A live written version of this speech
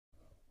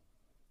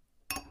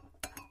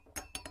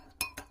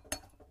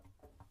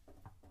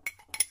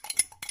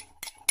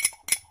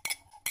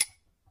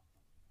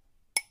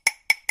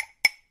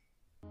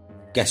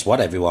Guess what,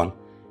 everyone?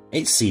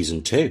 It's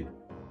season 2.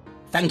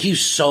 Thank you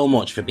so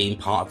much for being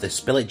part of the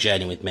Spill It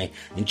journey with me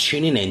and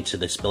tuning in to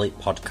the Spill It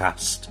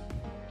podcast.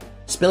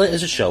 Spill It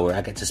is a show where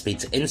I get to speak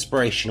to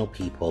inspirational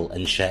people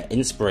and share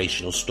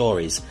inspirational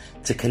stories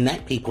to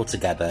connect people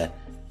together,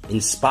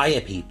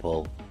 inspire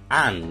people,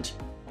 and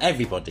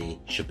everybody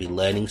should be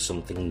learning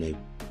something new.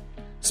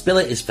 Spill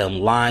It is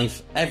filmed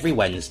live every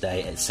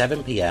Wednesday at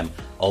 7 p.m.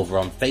 over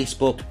on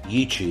Facebook,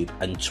 YouTube,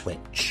 and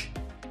Twitch.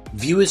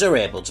 Viewers are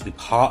able to be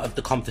part of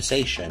the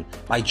conversation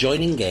by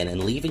joining in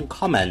and leaving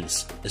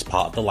comments as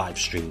part of the live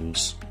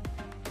streams.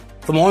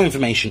 For more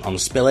information on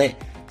Spill It,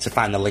 to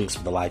find the links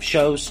for the live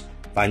shows,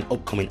 find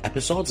upcoming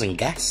episodes and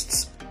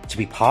guests, to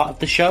be part of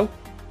the show,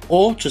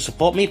 or to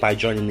support me by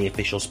joining the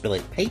official Spill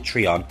It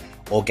Patreon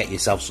or get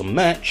yourself some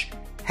merch,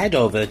 head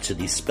over to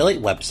the Spill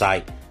It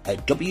website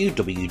at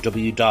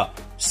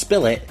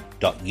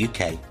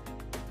www.spillit.uk.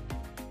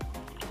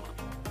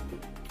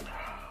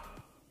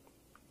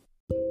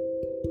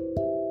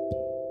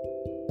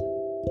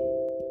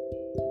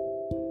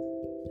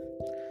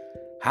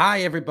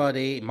 Hi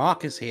everybody,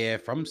 Marcus here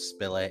from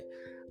Spill It.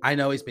 I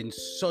know it's been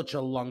such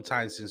a long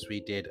time since we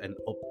did an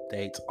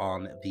update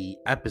on the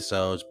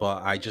episodes,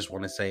 but I just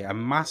want to say a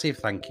massive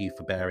thank you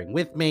for bearing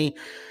with me.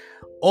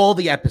 All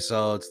the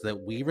episodes that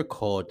we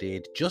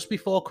recorded just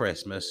before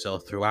Christmas, so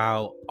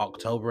throughout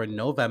October and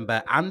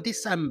November and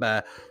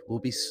December, will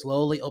be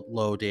slowly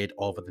uploaded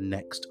over the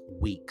next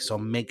week. So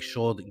make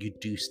sure that you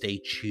do stay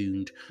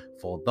tuned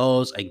for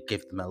those and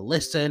give them a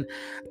listen.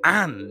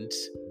 And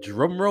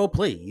drum roll,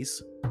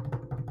 please.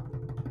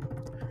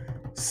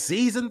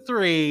 Season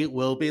 3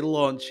 will be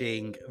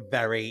launching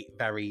very,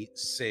 very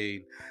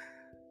soon.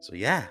 So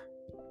yeah,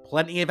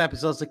 plenty of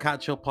episodes to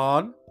catch up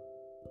on,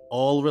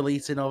 all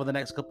releasing over the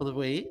next couple of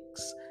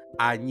weeks.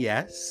 And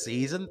yes,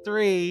 Season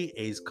 3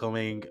 is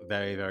coming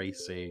very, very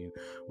soon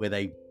with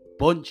a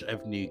bunch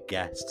of new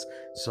guests,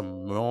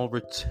 some more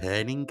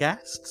returning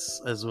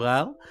guests as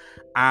well,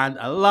 and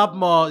a lot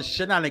more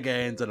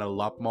shenanigans and a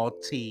lot more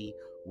tea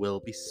will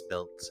be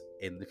spilt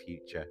in the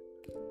future.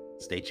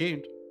 Stay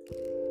tuned.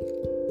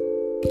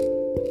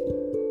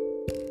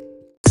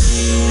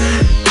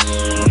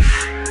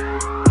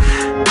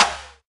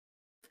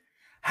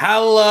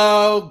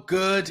 Hello,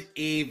 good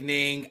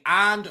evening,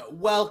 and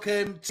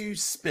welcome to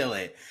Spill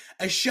It,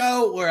 a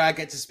show where I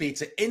get to speak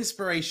to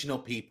inspirational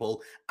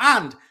people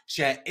and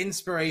share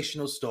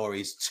inspirational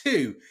stories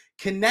to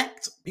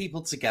connect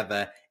people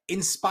together,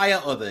 inspire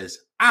others,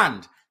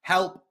 and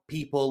help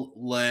people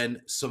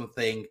learn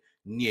something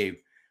new.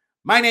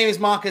 My name is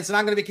Marcus, and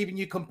I'm going to be keeping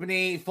you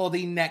company for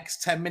the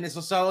next 10 minutes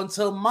or so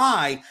until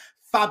my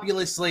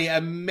fabulously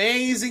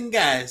amazing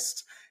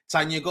guest,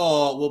 Tanya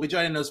Gore, will be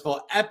joining us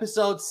for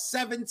episode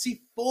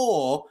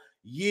 74,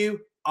 You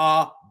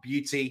Are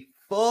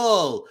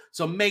Beautiful.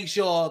 So make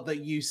sure that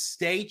you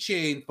stay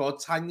tuned for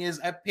Tanya's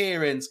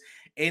appearance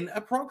in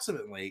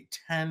approximately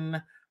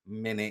 10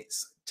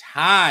 minutes'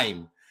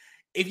 time.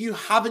 If you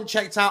haven't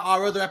checked out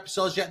our other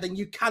episodes yet, then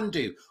you can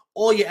do.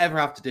 All you ever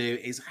have to do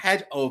is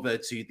head over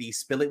to the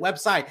Spill It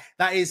website.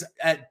 That is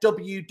at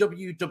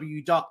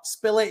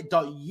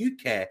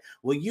www.spillit.uk,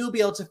 where you'll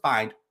be able to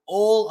find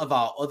all of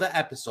our other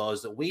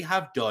episodes that we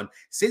have done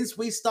since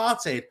we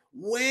started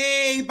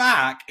way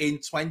back in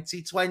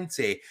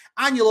 2020.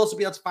 And you'll also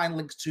be able to find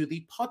links to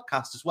the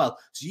podcast as well,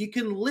 so you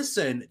can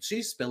listen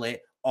to Spill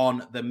It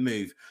on the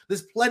move.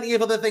 There's plenty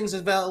of other things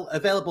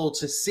available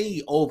to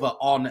see over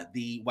on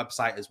the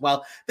website as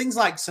well. Things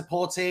like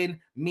supporting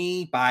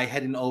me by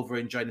heading over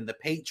and joining the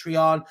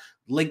Patreon,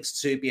 links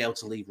to be able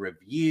to leave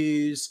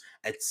reviews,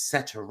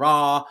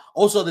 etc.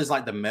 Also, there's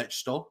like the merch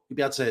store. You'll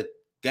be able to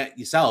get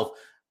yourself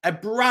a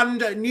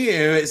brand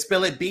new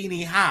Spill It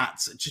beanie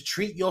hat to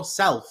treat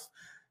yourself.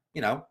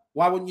 You know,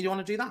 why wouldn't you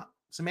want to do that?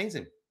 It's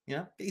amazing. You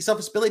know, get yourself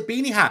a Spill It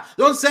beanie hat.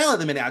 They're on sale at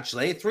the minute,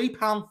 actually,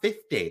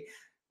 £3.50.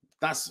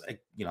 That's a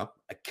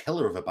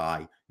killer of a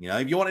buy. You know,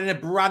 if you want a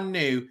brand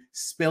new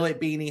Spill It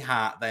beanie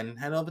hat, then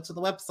head over to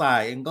the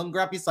website and go and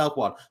grab yourself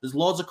one. There's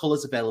loads of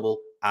colors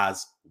available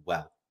as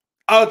well.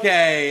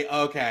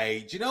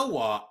 Okay. Do you know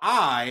what?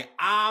 I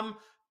am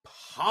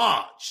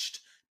parched,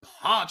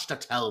 I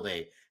tell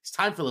thee. It's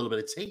time for a little bit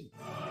of tea.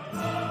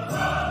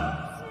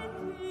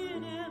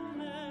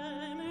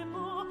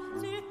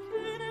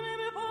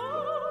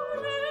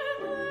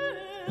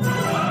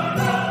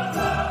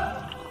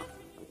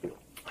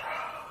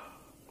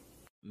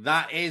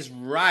 That is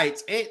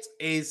right. It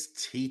is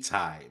tea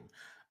time.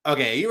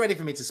 Okay, are you ready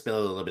for me to spill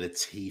a little bit of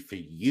tea for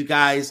you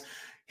guys?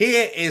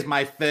 Here is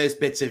my first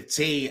bit of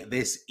tea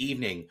this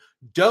evening.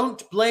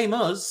 Don't blame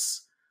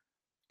us.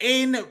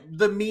 In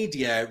the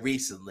media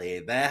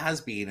recently, there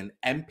has been an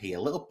MP, a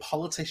little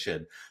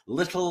politician,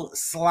 little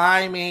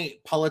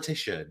slimy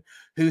politician,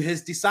 who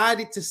has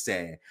decided to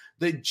say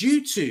that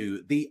due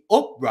to the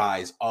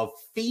uprise of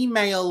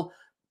female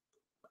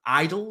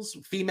idols,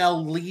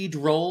 female lead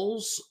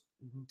roles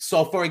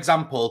So, for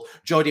example,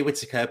 Jodie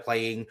Whittaker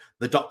playing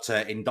the Doctor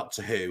in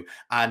Doctor Who,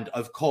 and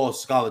of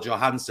course, Scarlett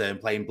Johansson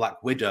playing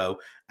Black Widow,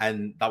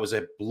 and that was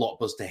a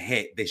blockbuster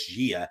hit this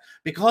year.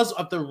 Because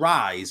of the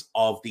rise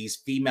of these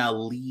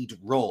female lead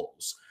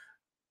roles,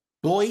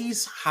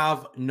 boys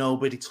have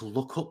nobody to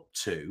look up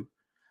to,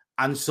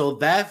 and so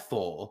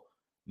therefore,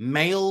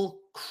 male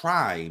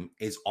crime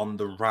is on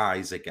the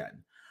rise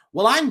again.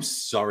 Well, I'm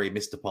sorry,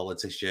 Mr.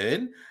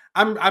 Politician.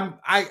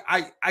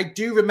 I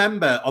do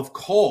remember, of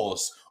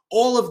course,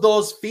 all of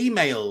those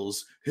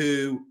females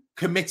who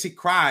committed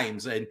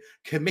crimes and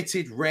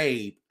committed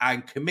rape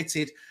and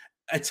committed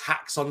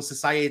attacks on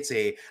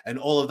society and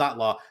all of that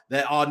lot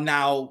that are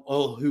now,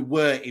 or who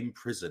were in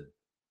prison.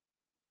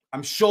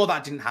 I'm sure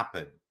that didn't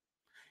happen.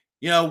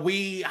 You know,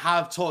 we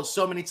have talked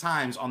so many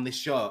times on this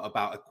show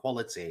about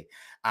equality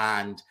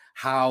and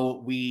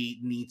how we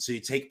need to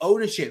take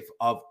ownership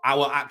of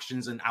our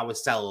actions and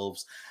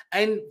ourselves.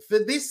 And for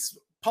this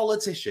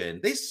politician,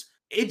 this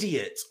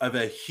idiot of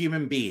a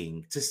human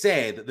being, to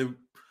say that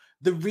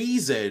the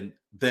reason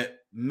that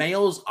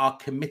males are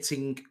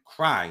committing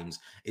crimes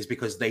is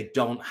because they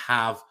don't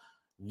have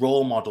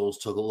role models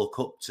to look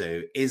up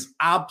to is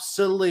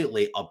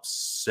absolutely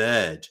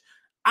absurd.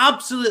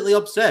 Absolutely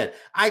absurd.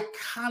 I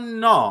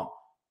cannot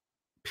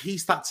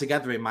piece that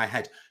together in my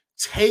head.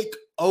 Take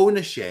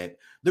ownership.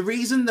 The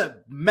reason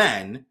that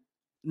men,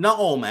 not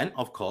all men,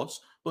 of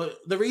course, but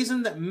the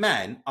reason that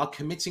men are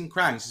committing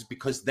crimes is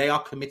because they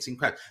are committing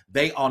crimes.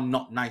 They are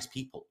not nice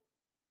people.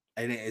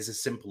 And it is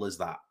as simple as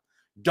that.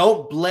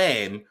 Don't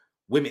blame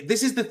women.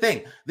 This is the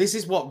thing. This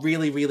is what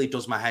really, really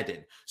does my head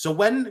in. So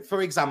when,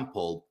 for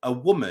example, a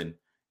woman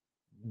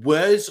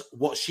wears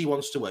what she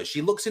wants to wear,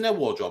 she looks in her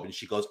wardrobe and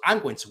she goes, I'm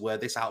going to wear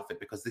this outfit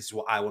because this is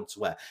what I want to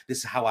wear. This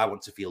is how I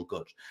want to feel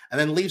good. And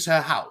then leaves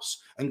her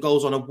house and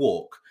goes on a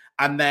walk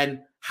and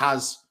then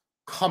has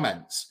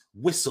comments,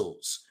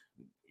 whistles,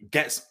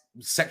 gets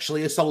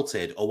sexually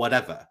assaulted or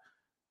whatever.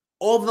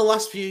 Over the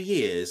last few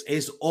years,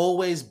 it's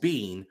always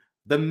been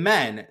the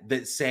men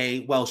that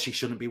say, well, she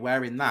shouldn't be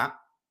wearing that.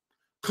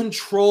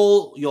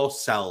 Control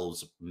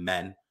yourselves,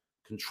 men.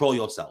 Control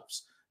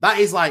yourselves. That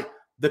is like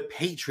the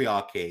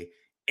patriarchy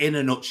in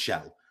a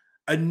nutshell.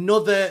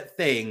 Another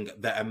thing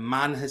that a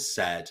man has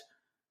said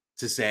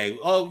to say,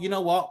 oh, you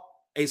know what?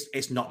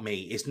 It's not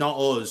me. It's not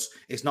us.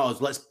 It's not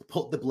us. Let's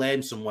put the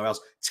blame somewhere else.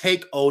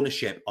 Take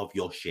ownership of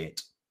your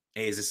shit.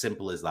 It is as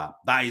simple as that.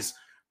 That is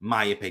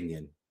my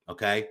opinion.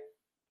 Okay?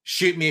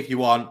 Shoot me if you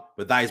want,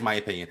 but that is my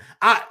opinion.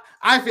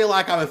 I feel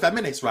like I'm a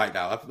feminist right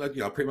now. I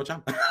pretty much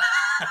am.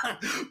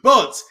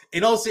 But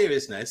in all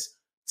seriousness,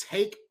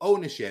 take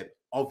ownership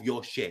of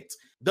your shit.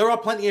 There are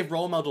plenty of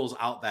role models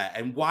out there,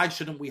 and why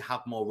shouldn't we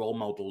have more role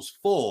models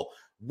for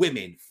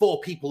women, for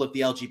people of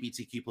the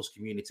LGBTQ plus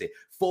community,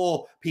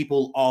 for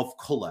people of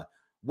color?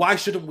 Why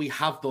shouldn't we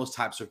have those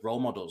types of role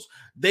models?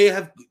 They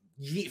have,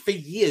 for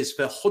years,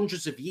 for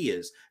hundreds of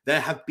years, there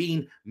have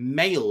been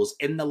males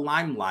in the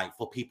limelight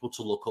for people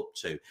to look up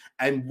to,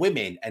 and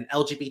women and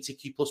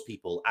LGBTQ plus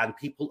people and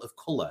people of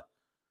color,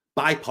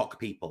 BIPOC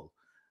people.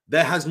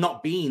 There has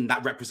not been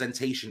that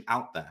representation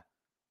out there.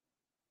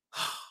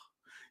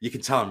 You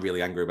can tell I'm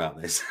really angry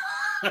about this.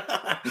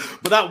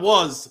 But that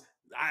was,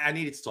 I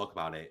needed to talk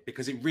about it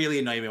because it really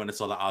annoyed me when I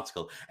saw that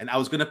article. And I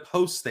was going to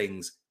post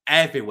things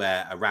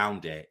everywhere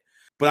around it.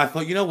 But I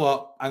thought, you know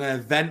what? I'm going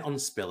to vent on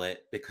Spill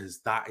It because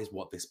that is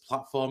what this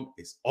platform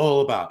is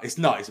all about. It's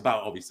not. It's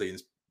about, obviously,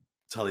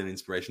 telling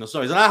inspirational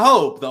stories. And I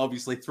hope that,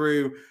 obviously,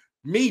 through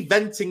me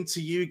venting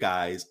to you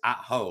guys at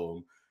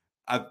home,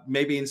 I've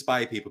maybe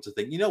inspire people to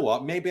think, you know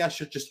what? Maybe I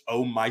should just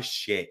own my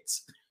shit.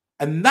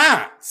 And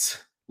that,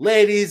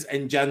 ladies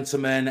and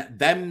gentlemen,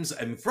 thems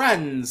and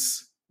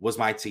friends, was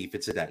my tea for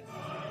today.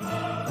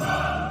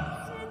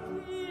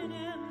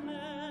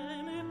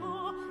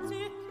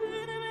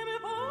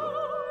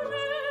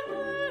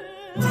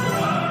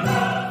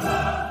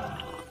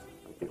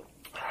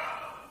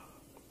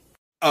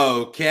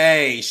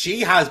 Okay,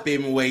 she has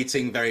been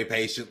waiting very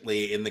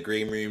patiently in the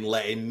green room,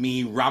 letting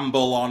me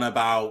ramble on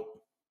about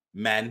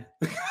men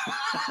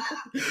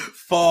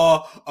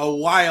for a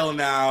while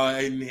now,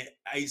 and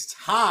it's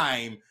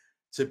time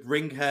to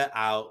bring her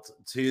out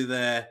to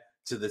the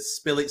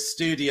Spill It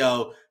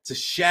studio to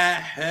share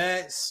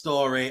her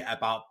story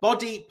about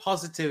body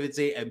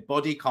positivity and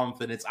body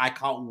confidence. I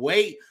can't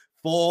wait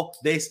for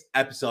this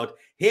episode.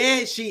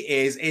 Here she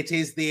is. It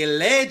is the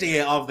lady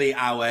of the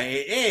hour.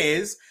 It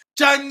is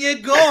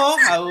Janya Gore.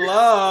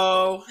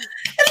 Hello.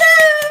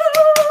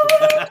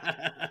 Hello.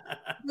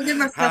 I'll give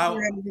myself a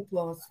round of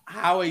applause.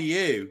 How are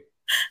you?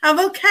 I'm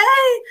okay.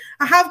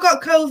 I have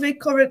got COVID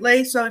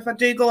currently, so if I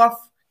do go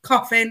off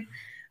coughing,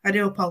 I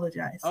do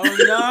apologise. Oh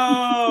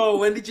no!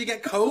 When did you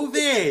get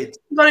COVID?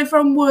 Got it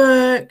from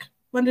work.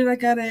 When did I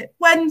get it?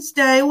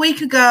 Wednesday, a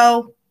week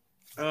ago.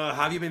 How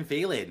have you been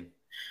feeling?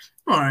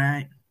 All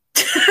right.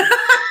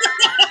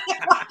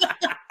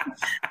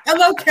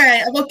 I'm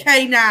okay. I'm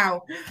okay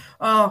now.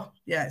 Oh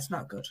yeah, it's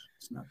not good.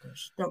 It's not good.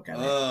 Don't get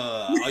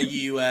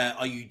it.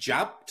 Are you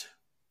jabbed?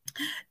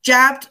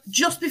 Jabbed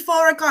just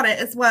before I got it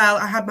as well.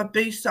 I had my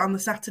booster on the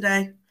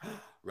Saturday.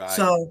 Right.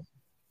 So,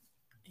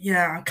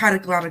 yeah, I'm kind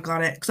of glad I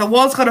got it because I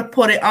was going to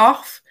put it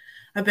off.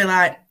 I'd be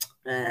like,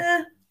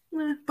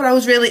 but I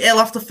was really ill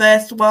off the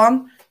first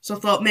one. So I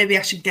thought maybe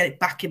I should get it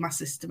back in my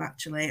system,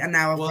 actually. And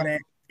now I've got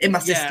it in my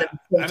system.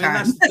 I mean,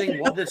 that's the thing.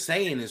 What they're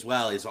saying as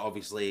well is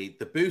obviously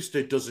the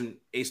booster doesn't,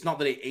 it's not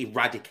that it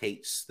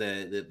eradicates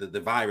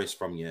the virus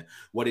from you.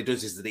 What it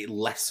does is that it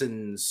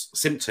lessens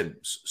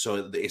symptoms.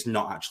 So it's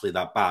not actually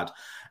that bad.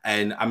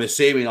 And I'm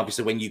assuming,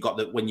 obviously, when you got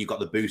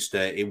the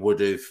booster, it would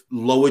have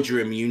lowered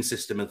your immune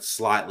system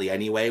slightly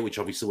anyway, which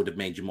obviously would have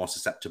made you more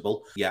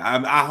susceptible. Yeah,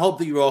 I hope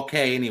that you're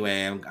okay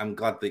anyway. I'm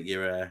glad that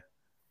you're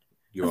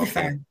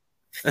okay.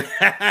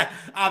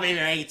 I'll be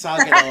great.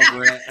 I'll get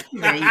over it.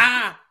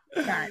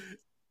 Right.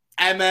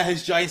 Emma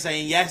has joined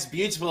saying, yes,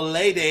 beautiful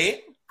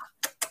lady.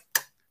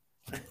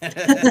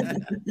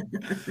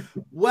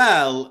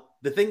 Well,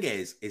 the thing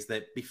is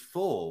that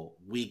before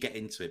we get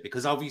into it,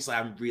 because obviously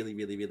I'm really,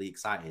 really, really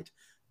excited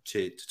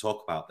to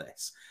talk about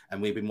this,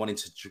 and we've been wanting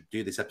to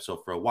do this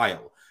episode for a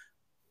while,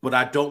 but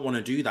I don't want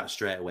to do that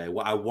straight away.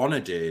 What I want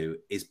to do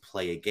is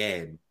play a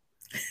game.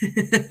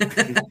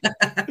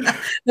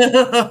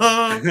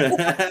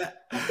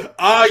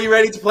 Are you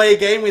ready to play a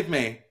game with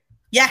me?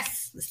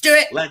 Yes, let's do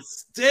it.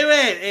 Let's do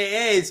it.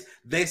 It is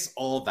This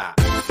or That.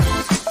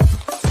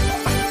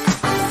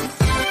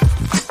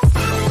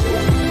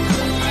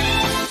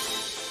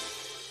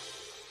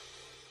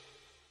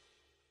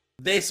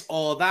 This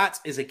or That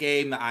is a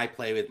game that I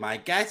play with my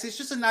guests. It's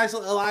just a nice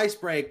little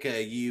icebreaker.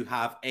 You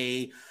have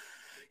two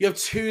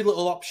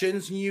little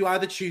options, and you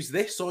either choose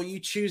this or you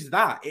choose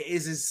that. It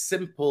is as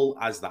simple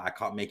as that. I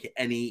can't make it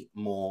any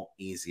more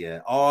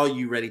easier. Are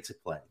you ready to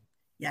play?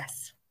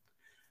 Yes.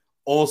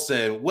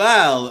 Awesome.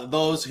 Well,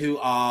 those who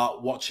are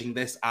watching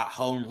this at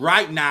home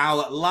right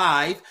now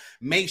live,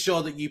 make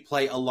sure that you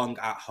play along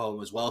at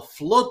home as well.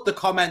 Flood the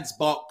comments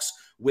box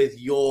with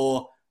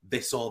your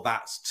this or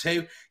that's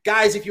too.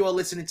 Guys, if you are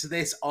listening to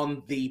this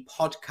on the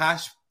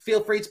podcast,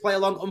 feel free to play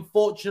along.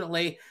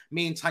 Unfortunately,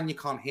 me and Tanya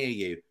can't hear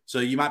you. So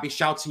you might be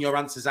shouting your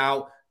answers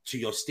out to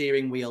your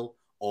steering wheel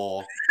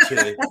or to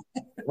the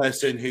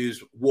person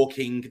who's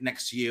walking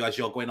next to you as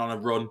you're going on a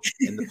run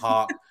in the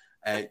park.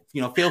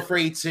 Feel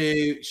free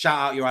to shout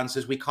out your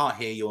answers. We can't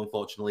hear you,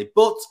 unfortunately,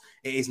 but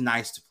it is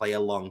nice to play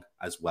along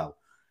as well.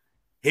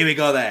 Here we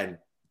go then.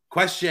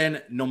 Question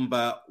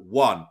number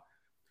 1.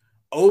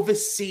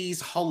 Overseas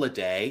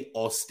holiday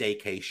or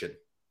staycation?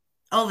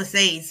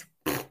 Overseas.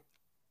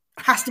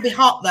 Has to be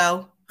hot,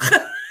 though.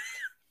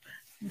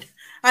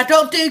 I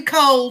don't do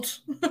cold.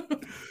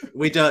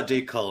 We don't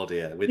do cold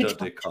here. We don't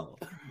do cold.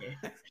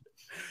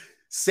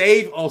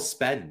 Save or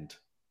spend?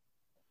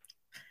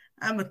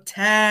 I'm a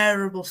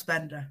terrible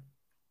spender.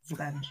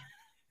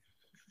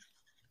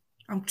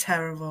 I'm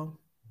terrible.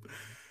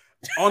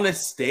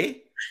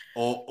 Honesty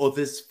or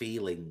others'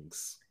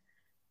 feelings?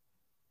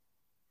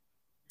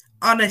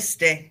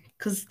 Honesty,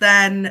 because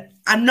then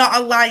I'm not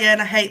a liar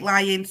and I hate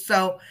lying,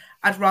 so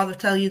I'd rather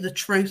tell you the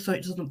truth so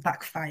it doesn't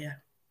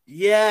backfire.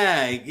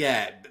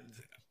 Yeah.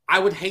 I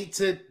would hate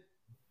to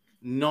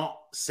not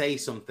say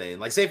something.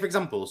 Like, say, for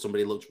example,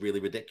 somebody looked really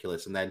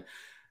ridiculous, and then,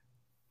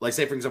 like,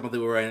 say, for example, they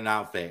were wearing an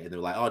outfit, and they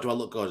were like, oh, do I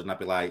look good? And I'd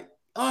be like,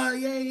 oh,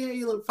 yeah,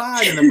 you look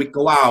fine. And then we'd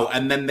go out,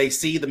 and then they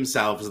see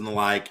themselves, and they're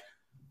like,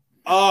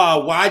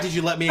 oh, why did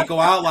you let me go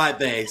out like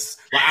this?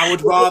 Like, I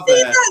would rather... Did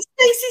you see that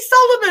Stacey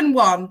Solomon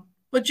one?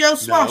 Where Joe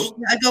Swash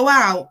let her go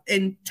out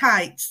in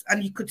tights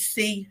and you could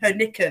see her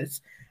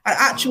knickers. An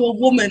actual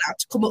woman had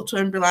to come up to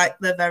her and be like,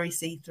 they're very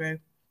see-through.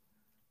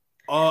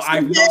 Oh,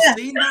 I've not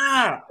seen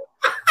that.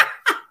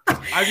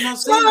 I've not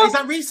seen that. Is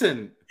that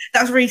recent?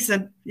 That's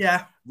recent,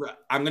 yeah.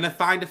 I'm going to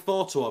find a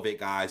photo of it,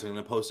 guys. I'm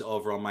going to post it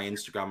over on my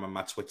Instagram and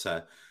my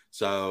Twitter.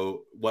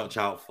 So watch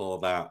out for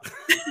that.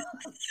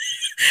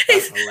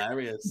 That's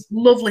hilarious.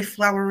 Lovely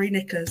flowery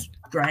knickers.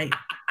 Great.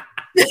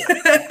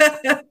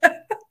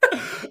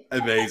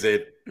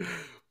 Amazing.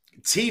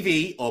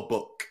 TV or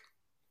book?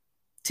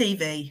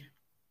 TV.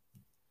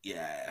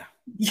 Yeah.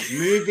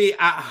 Movie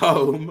at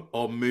home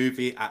or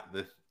movie at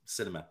the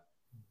cinema?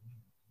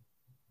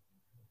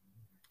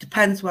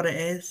 Depends what it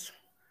is.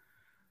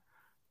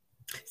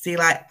 See,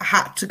 like, I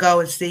had to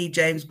go and see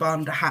James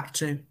Bond. I had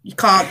to. You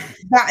can't.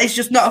 That is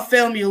just not a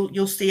film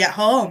you'll see at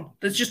home.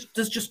 There's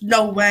just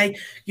no way.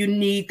 You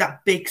need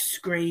that big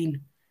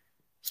screen,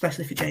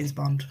 especially for James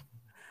Bond.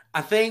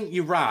 I think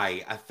you're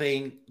right. I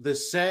think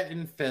there's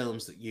certain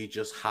films that you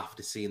just have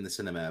to see in the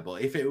cinema.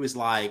 But if it was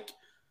like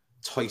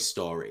Toy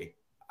Story,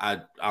 I'm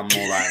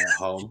more right at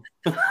home.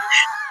 No,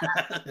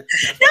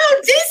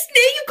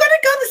 Disney, you've got to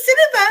go to the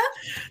cinema.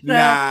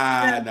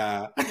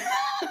 Nah.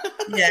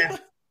 Yeah.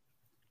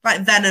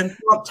 Like Venom, you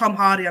want Tom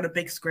Hardy on a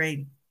big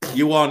screen.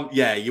 You want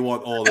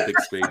all the big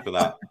screen for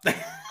that.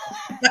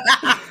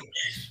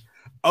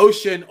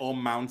 Ocean or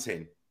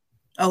mountain?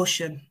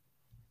 Ocean.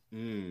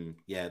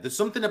 Yeah, there's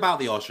something about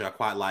the ocean I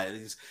quite like.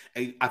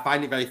 I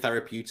find it very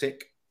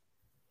therapeutic.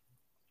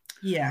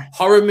 Yeah.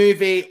 Horror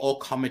movie or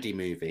comedy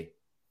movie?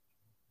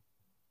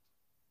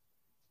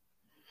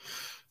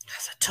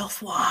 That's a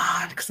tough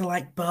one because I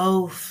like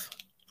both.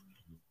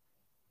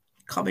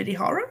 Comedy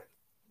horror?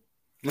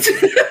 Movie.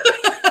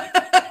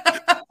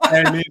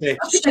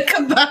 Check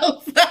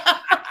about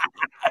that.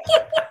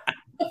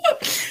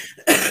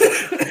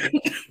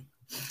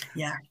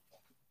 Yeah.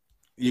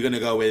 You're going to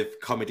go with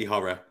comedy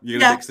horror. You're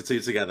going to mix the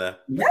two together.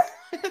 Yeah.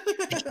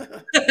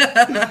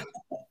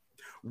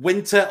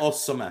 Winter or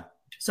summer?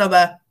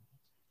 Summer.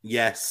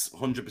 Yes,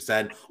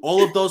 100%.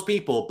 All of those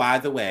people, by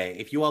the way,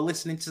 if you are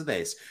listening to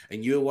this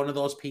and you're one of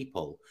those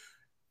people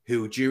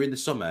who during the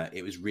summer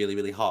it was really,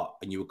 really hot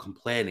and you were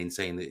complaining,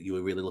 saying that you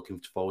were really looking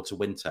forward to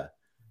winter,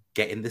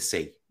 get in the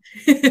sea.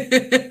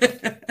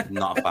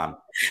 Not a fan.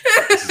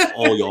 This is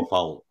all your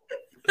fault.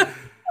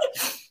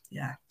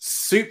 Yeah.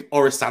 Soup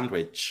or a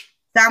sandwich?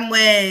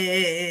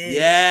 Sandwich.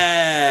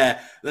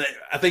 Yeah.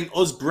 I think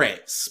us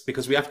Brits,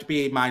 because we have to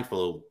be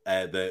mindful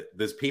that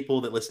there's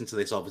people that listen to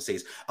this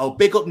overseas. Oh,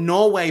 big up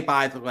Norway,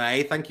 by the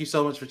way. Thank you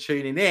so much for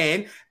tuning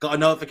in. Got a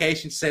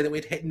notification to say that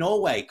we'd hit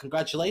Norway.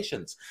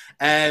 Congratulations.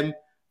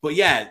 But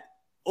yeah,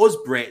 us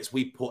Brits,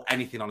 we put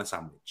anything on a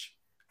sandwich.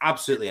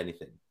 Absolutely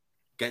anything.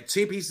 Get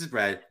 2 pieces of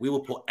bread. We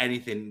will put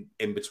anything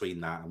in between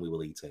that and we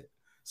will eat it.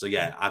 So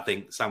yeah, I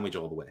think sandwich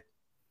all the way.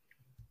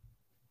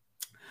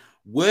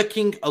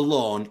 Working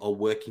alone or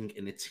working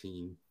in a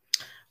team?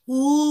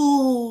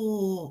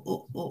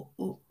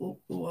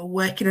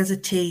 Working as a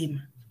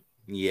team.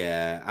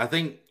 Yeah, I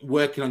think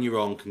working on your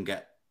own can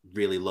get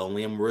really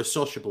lonely, and we're a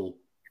sociable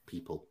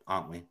people,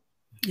 aren't we?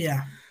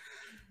 Yeah.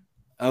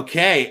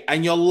 Okay,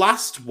 and your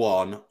last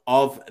one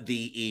of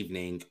the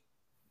evening,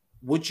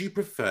 would you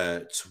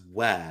prefer to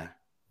wear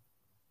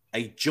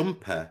a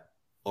jumper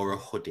or a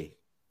hoodie?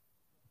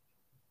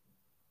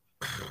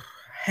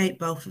 Hate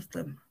both of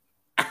them.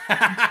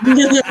 I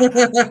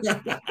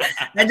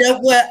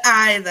don't wear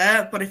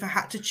either, but if I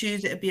had to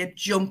choose, it'd be a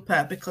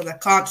jumper because I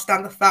can't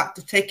stand the fact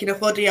of taking a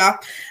hoodie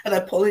off and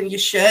then pulling your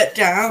shirt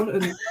down,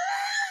 and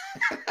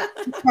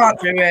can't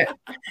do it.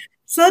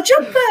 So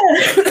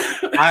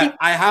jumper. I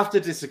have to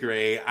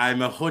disagree.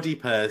 I'm a hoodie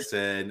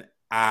person,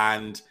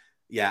 and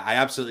yeah, I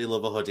absolutely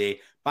love a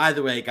hoodie. By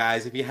the way,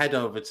 guys, if you head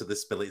over to the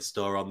Spill It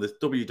store on the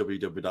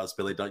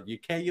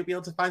www.spillit.uk, you'll be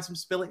able to find some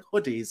Spill It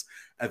hoodies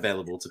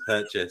available to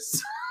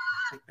purchase.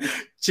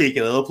 Cheeky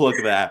little plug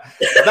there.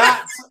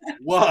 That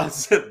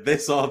was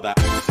This or That.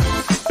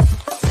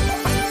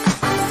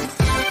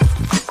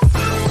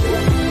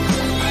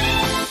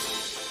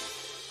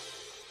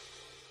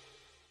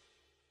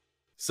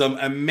 Some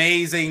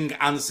amazing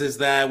answers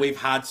there. We've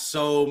had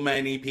so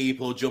many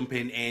people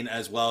jumping in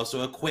as well.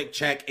 So a quick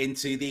check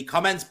into the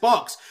comments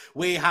box.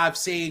 We have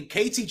seen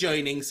Katie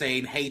joining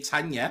saying, hey,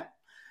 Tanya.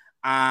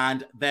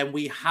 And then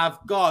we have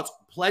got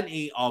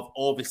plenty of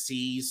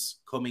overseas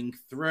coming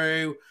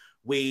through.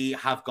 We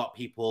have got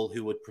people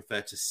who would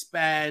prefer to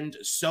spend.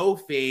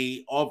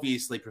 Sophie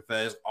obviously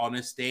prefers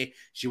honesty.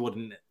 She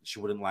wouldn't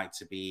like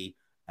to be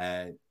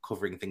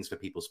covering things for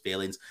people's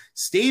feelings.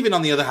 Stephen,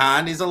 on the other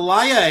hand, is a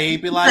liar.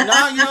 He'd be like,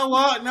 no, you know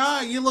what? No,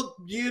 you look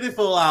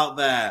beautiful out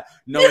there,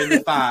 knowing the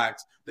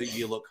fact that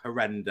you look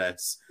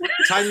horrendous.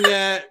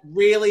 Tanya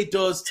really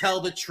does tell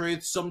the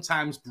truth,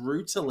 sometimes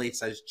brutally,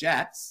 says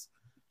Jess.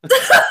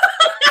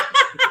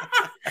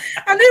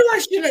 I knew I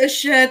shouldn't have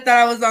shared that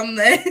I was on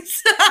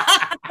this.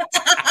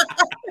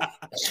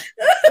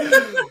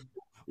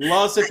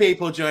 Lots of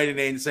people joining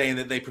in saying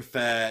that they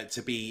prefer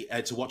to be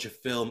to watch a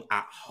film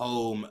at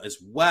home as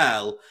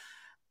well.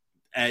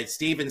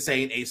 Stephen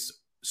saying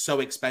it's so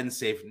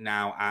expensive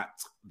now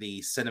at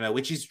the cinema,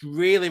 which is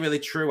really, really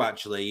true.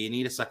 Actually, you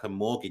need a second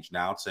mortgage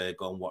now to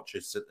go and watch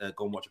a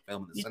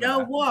film at the cinema. You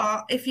know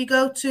what? If you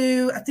go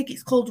to, I think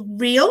it's called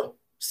Real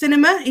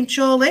Cinema in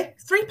Chorley,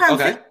 £3.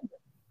 Okay.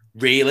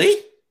 Really?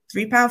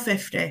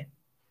 £3.50.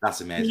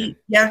 That's amazing.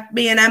 Yeah,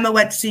 me and Emma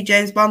went to see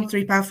James Bond,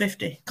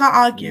 £3.50. Can't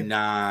argue.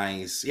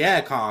 Nice.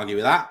 Yeah, can't argue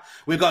with that.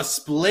 We've got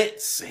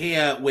splits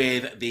here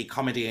with the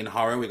comedy and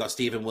horror. We've got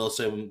Stephen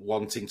Wilson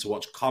wanting to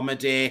watch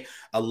comedy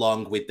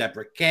along with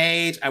Deborah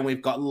Cade. And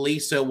we've got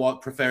Lisa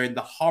preferring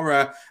the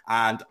horror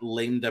and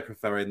Linda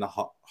preferring the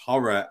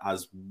horror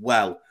as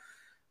well.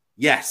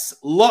 Yes,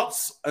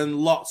 lots and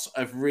lots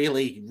of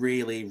really,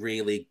 really,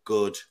 really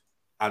good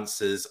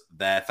answers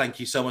there.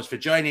 Thank you so much for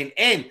joining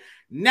in.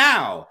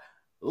 Now,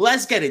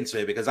 let's get into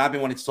it because I've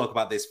been wanting to talk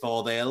about this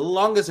for the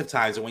longest of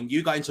times. And when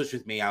you got in touch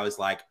with me, I was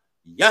like,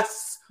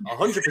 yes,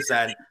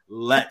 100%,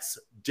 let's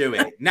do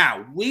it.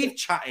 Now, we've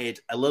chatted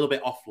a little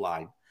bit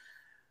offline.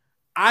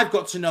 I've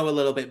got to know a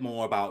little bit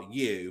more about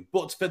you.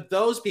 But for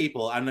those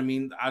people, and I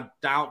mean, I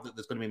doubt that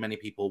there's going to be many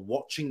people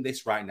watching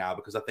this right now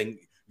because I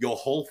think your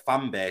whole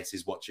fan base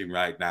is watching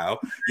right now.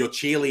 Your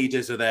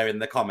cheerleaders are there in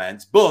the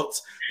comments. But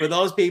for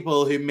those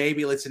people who may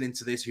be listening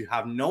to this who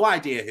have no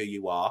idea who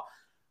you are,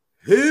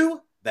 who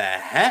the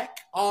heck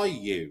are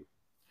you?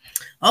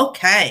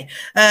 Okay,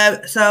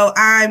 so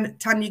I'm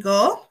Tanya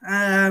Gore.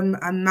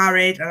 I'm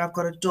married and I've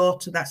got a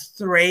daughter that's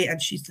 3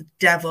 and she's the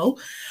devil,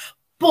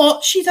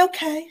 but she's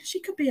okay. She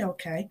could be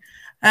okay.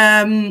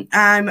 I'm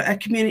a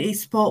community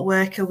support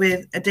worker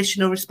with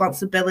additional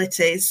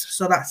responsibilities.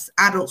 So that's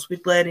adults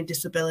with learning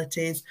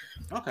disabilities.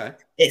 Okay.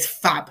 It's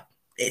fab.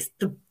 It's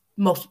the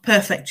most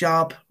perfect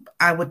job.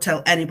 I would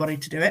tell anybody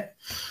to do it.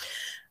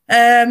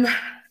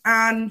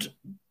 And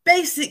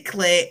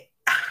basically,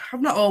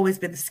 I've not always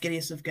been the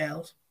skinniest of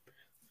girls.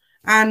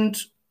 And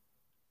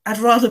I'd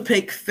rather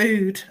pick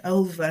food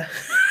over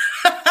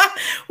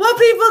what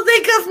people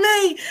think of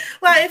me.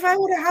 Like, if I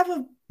want to have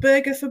a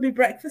burger for my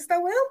breakfast, I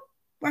will.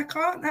 Why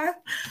can't I?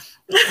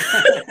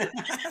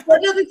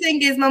 But another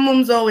thing is, my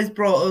mum's always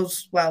brought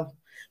us, well,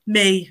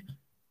 me,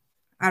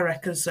 I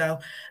reckon so,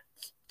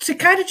 to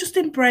kind of just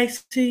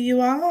embrace who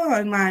you are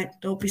and like,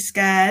 don't be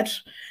scared.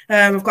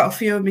 I've got a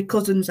few of my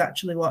cousins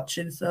actually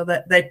watching, so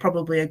that they'd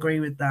probably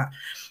agree with that.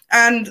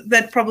 And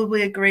they'd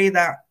probably agree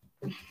that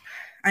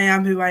I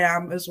am who I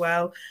am as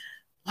well.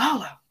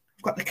 Lola,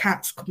 I've got the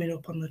cats coming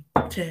up on the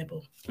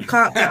table.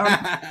 Can't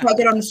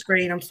get on the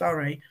screen, I'm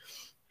sorry.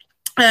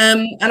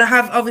 And I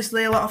have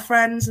obviously a lot of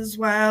friends as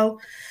well.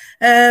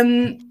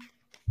 And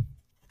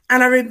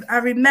I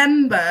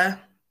remember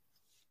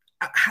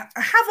I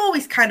have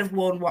always kind of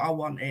worn what I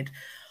wanted,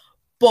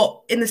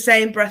 but in the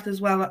same breath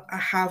as well, I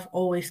have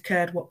always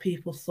cared what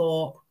people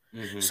thought.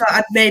 Mm-hmm. So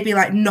I'd maybe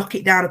like knock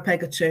it down a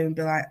peg or two and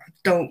be like,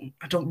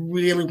 I don't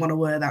really want to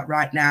wear that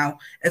right now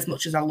as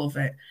much as I love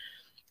it.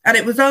 And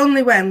it was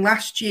only when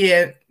last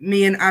year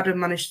me and Adam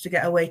managed to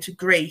get away to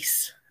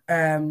Greece,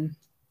 when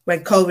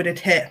COVID had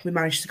hit, we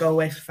managed to go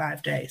away for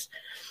 5 days.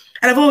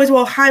 And I've always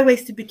wore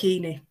high-waisted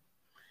bikini.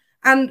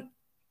 And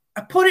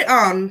I put it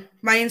on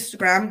my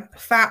Instagram,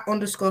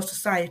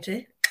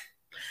 fat_society.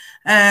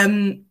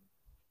 And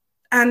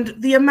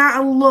the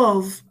amount of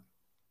love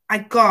I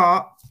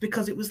got,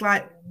 because it was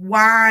like,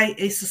 why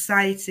is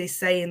society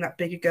saying that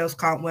bigger girls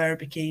can't wear a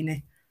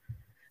bikini?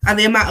 And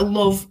the amount of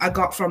love I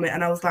got from it.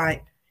 And I was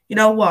like, you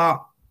know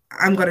what?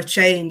 I'm going to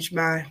change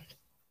my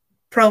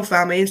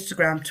profile, my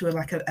Instagram, to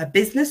like a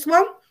business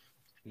one.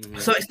 Mm-hmm.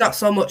 So it's not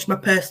so much my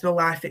personal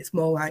life. It's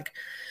more like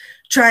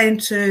trying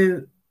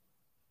to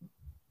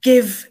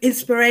give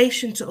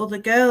inspiration to other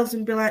girls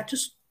and be like,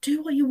 just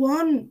do what you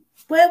want.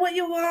 Wear what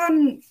you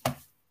want.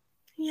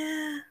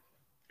 Yeah.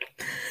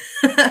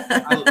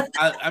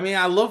 I mean,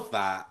 I love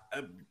that.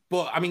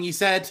 But I mean, you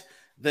said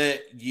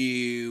that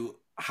you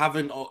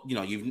haven't, you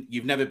know,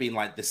 you've never been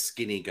like the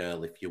skinny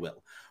girl, if you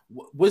will.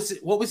 What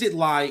was it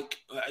like?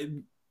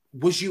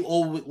 Was you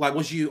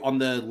on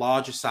the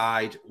larger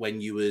side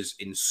when you was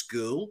in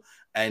school?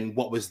 And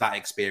what was that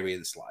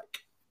experience like?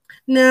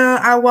 No,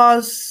 I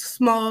was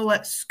small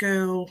at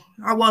school.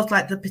 I was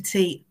like the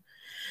petite,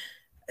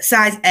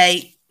 size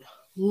 8,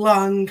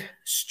 long,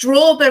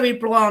 strawberry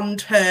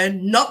blonde hair,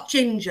 not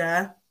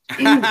ginger.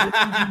 And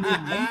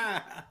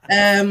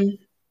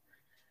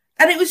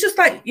it was just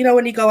like, you know,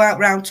 when you go out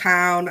around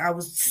town, I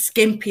was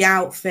skimpy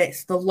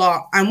outfits, the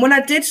lot. And when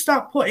I did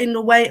start putting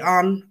the weight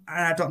on,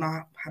 and I don't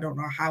know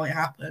how it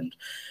happened,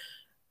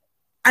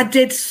 I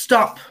did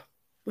stop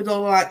with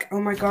all like, oh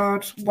my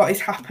God, what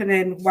is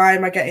happening? Why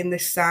am I getting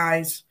this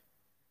size?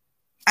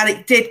 And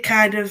it did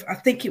kind of, I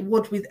think it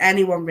would with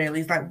anyone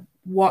really, it's like,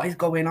 what is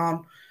going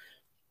on?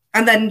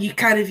 And then you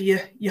kind of,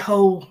 your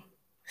whole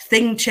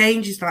thing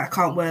changes, like, I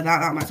can't wear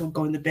that might as well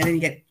go in the bin,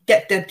 and you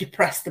get dead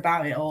depressed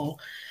about it all.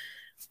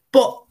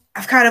 But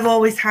I've kind of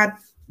always had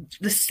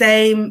the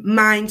same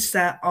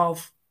mindset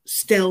of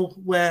still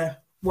wear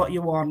what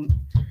you want.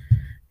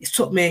 It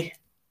took me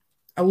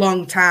a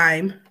long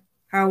time.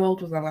 How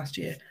old was I last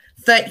year?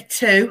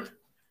 32.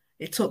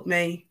 It took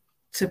me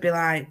to be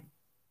like,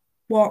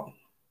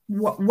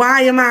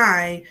 why am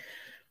I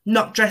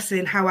not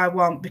dressing how I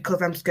want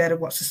because I'm scared of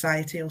what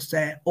society will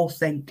say or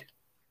think?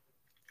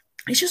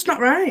 It's just not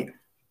right.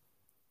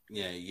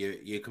 Yeah,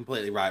 you're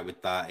completely right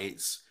with that.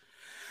 It's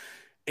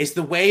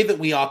the way that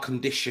we are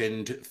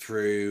conditioned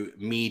through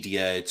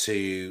media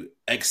to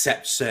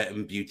accept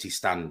certain beauty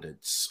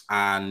standards,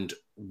 and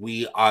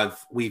we've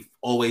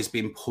always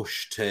been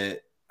pushed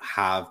to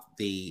have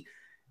the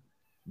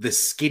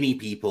skinny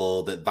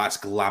people, that's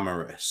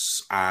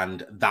glamorous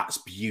and that's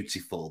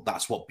beautiful.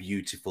 That's what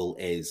beautiful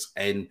is.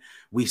 And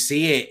we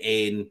see it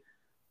in,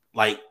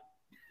 like,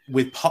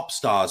 with pop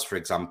stars, for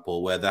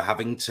example, where they're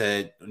having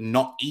to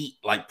not eat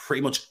like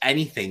pretty much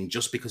anything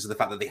just because of the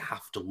fact that they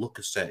have to look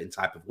a certain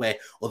type of way.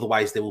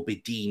 Otherwise, they will be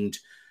deemed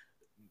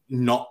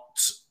not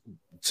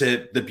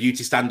to the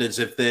beauty standards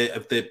of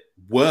the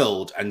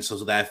world, and so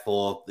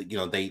therefore, you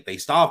know, they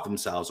starve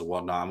themselves or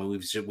whatnot. I mean,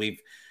 we've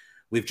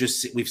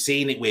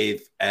seen it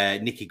with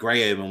Nikki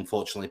Graham,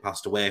 unfortunately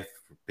passed away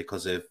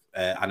because of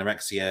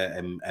anorexia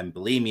and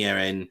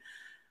bulimia, and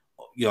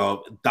you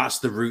know, that's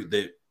the route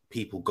that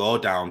people go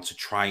down to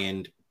try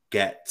and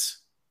get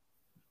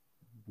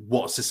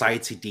what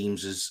society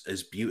deems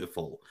as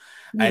beautiful.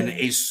 Yeah. And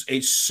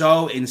it's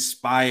so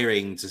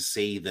inspiring to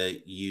see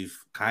that you've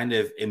kind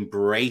of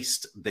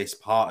embraced this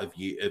part of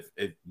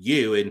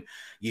you and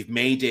you've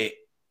made it,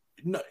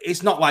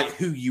 it's not like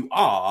who you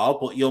are,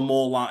 but you're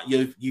more like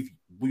you're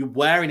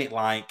wearing it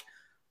like,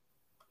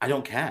 I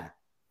don't care.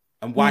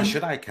 And why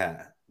should I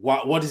care?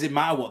 What does it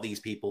matter what these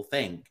people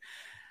think?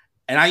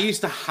 And I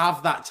used to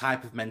have that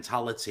type of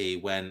mentality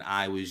when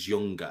I was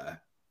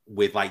younger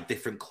with like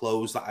different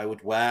clothes that I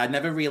would wear. I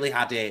never really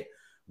had it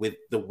with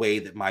the way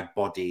that my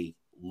body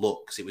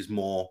looks. It was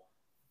more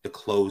the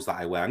clothes that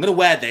I wear. I'm going to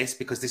wear this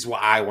because this is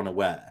what I want to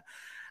wear.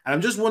 And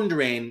I'm just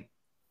wondering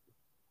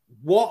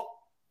what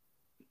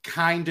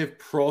kind of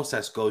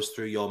process goes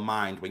through your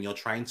mind when you're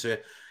trying to,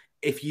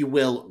 if you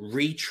will,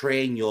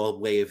 retrain your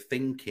way of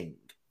thinking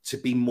to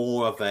be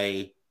more of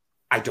a,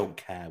 I don't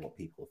care what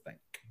people think.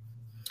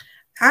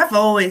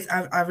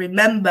 I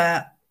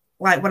remember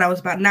like when I was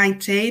about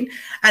 19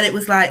 and it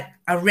was like,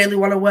 I really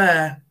want to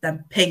wear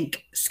them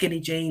pink skinny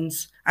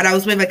jeans. And I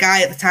was with a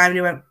guy at the time and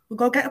he went, we'll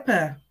go get a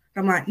pair.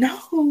 I'm like, no,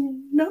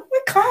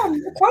 I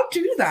can't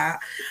do that.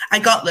 I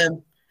got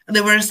them and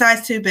they were a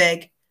size too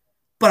big,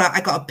 but I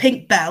got a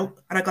pink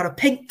belt and I got a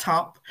pink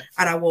top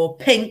and I wore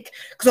pink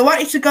because I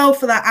wanted to go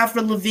for that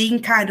Avril Lavigne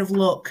kind of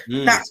look.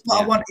 That's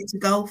what I wanted to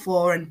go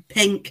for, and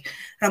pink.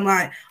 And I'm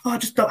like, I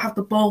just don't have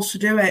the balls to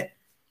do it.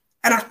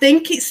 And I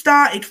think it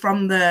started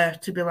from there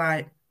to be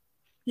like,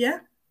 yeah,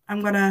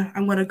 I'm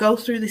gonna go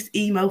through this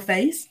emo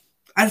phase,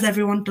 as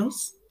everyone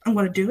does. I'm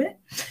gonna do it.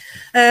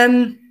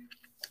 And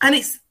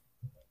it's,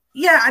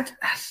 yeah,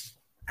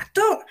 I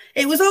don't,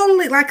 it was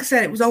only, like I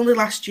said, it was only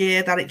last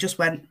year that it just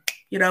went,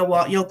 you know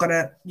what, you're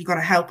gonna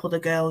help other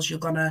girls, you're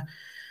gonna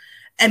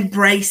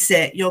embrace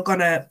it, you're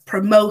gonna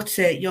promote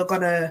it, you're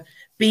gonna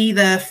be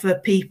there for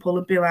people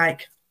and be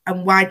like,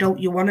 and why don't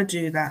you want to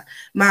do that?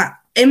 My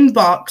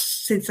inbox,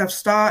 since I've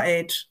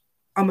started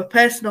on my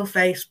personal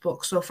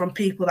Facebook, so from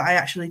people that I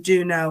actually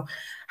do know,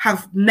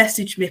 have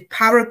messaged me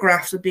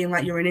paragraphs of being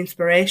like, you're an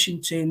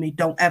inspiration to me,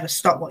 don't ever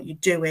stop what you're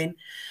doing.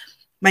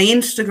 My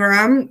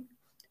Instagram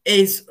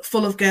is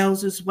full of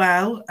girls as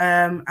well,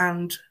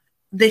 and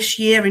this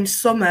year in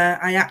summer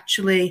I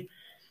actually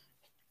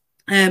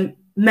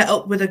met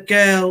up with a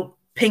girl,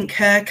 pink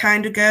hair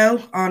kind of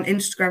girl on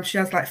Instagram. She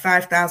has like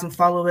 5,000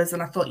 followers,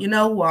 and I thought, you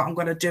know what, I'm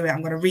going to do it.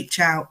 I'm going to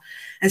reach out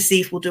and see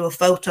if we'll do a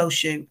photo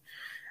shoot.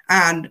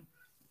 And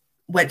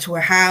went to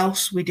her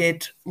house, we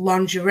did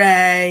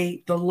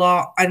lingerie, the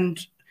lot,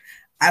 and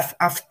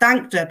I've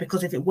thanked her,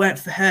 because if it weren't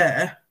for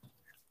her,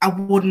 I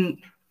wouldn't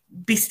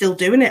be still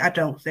doing it, I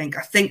don't think.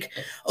 I think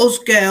us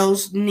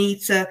girls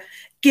need to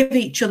give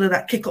each other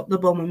that kick up the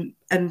bum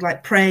and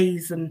like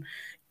praise and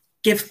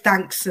give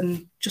thanks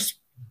and just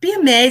be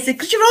amazing,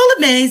 because you're all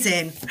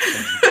amazing.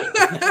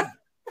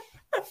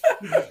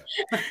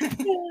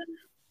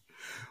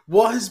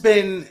 What has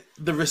been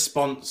the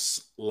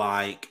response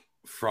like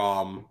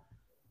from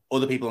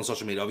other people on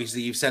social media?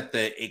 Obviously, you've said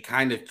that it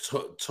kind of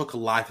took a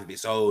life of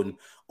its own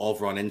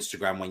over on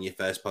Instagram when you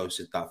first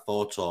posted that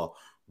photo.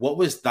 What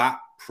was that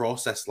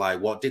process like?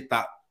 What did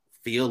that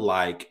feel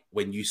like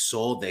when you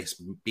saw this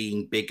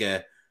being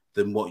bigger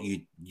than what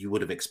you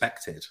would have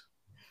expected?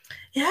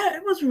 Yeah,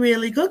 it was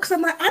really good, because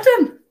I'm like,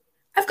 Adam,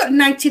 I've got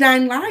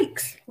 99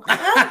 likes. Look at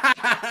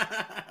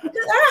that.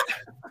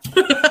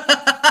 Look at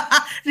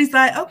that. And he's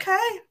like, okay.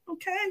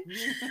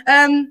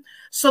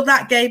 So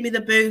that gave me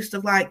the boost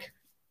of like,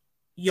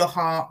 you're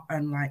hot,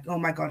 and like, oh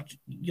my God,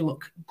 you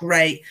look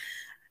great.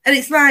 And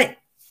it's like,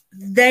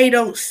 they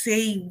don't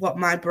see what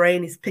my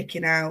brain is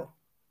picking out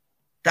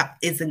that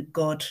isn't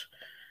good.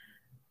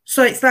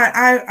 So it's like,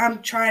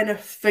 I'm trying to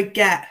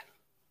forget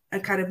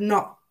and kind of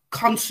not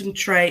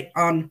concentrate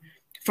on,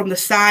 from the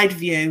side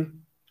view,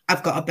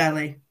 I've got a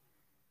belly.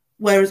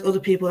 Whereas other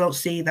people don't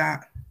see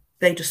that.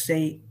 They just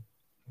see,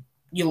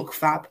 you look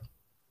fab.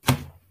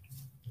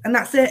 And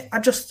that's it. I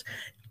just,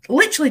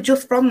 literally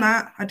just from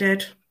that, I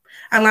did.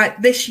 And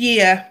like this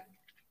year,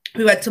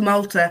 we went to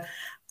Malta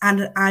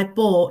and I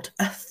bought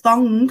a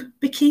thong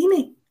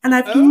bikini. And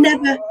I've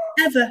never,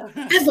 ever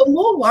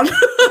wore one. And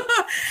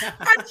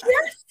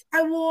yes,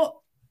 I wore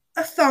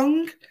a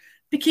thong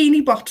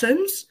bikini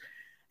bottoms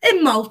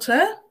in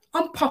Malta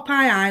on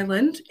Popeye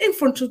Island in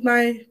front of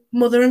my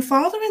mother and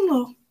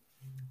father-in-law.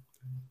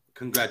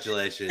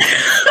 Congratulations.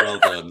 Well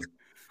done.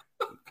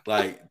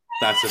 Like,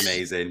 that's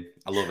amazing.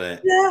 I love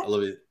it. Yeah. I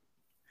love it.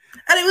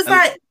 And it was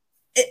like,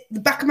 the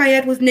back of my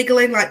head was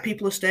niggling, like,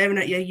 people are staring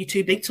at you, you're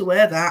too big to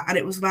wear that. And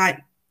it was like,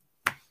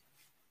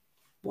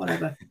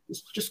 whatever,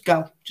 just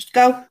go.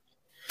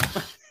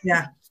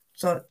 Yeah.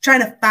 So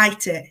trying to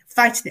fighting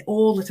it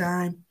all the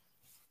time.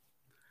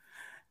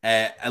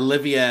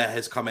 Olivia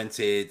has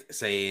commented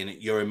saying,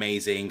 you're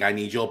amazing. I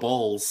need your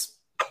balls.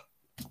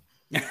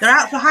 They're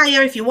out for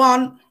hire if you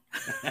want.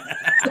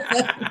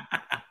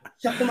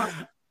 Shut them up.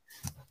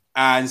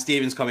 And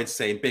Stephen's commented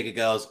saying, bigger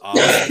girls are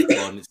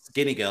fun.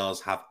 Skinny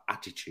girls have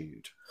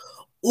attitude.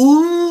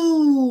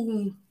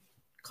 Ooh,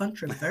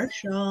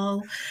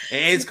 controversial.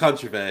 It is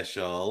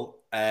controversial.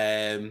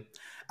 I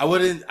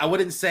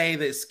wouldn't say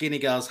that skinny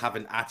girls have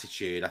an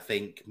attitude. I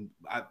think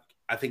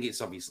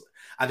it's obviously,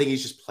 I think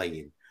he's just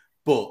playing.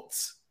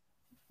 But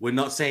we're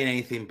not saying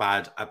anything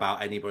bad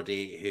about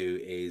anybody who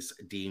is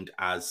deemed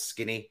as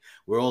skinny.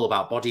 We're all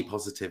about body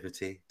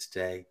positivity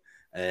today.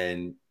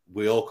 And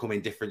we all come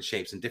in different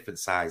shapes and different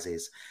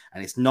sizes.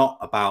 And it's not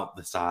about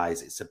the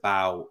size. It's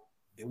about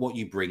what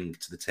you bring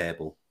to the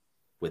table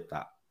with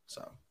that.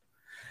 So,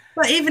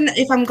 but even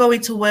if I'm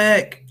going to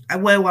work, I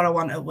wear what I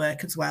want at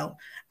work as well.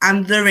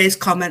 And there is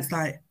comments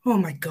like, oh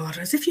my God,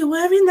 as if you're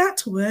wearing that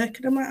to work.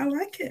 And I'm like, I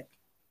like it.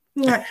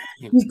 Like,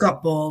 you've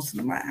got balls.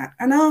 And I'm like,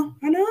 I know.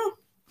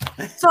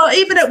 So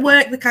even at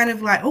work, they're kind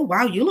of like, oh,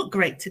 wow, you look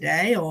great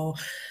today. Or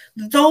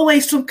there's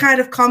always some kind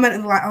of comment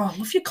and like, oh, I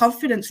love your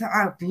confidence.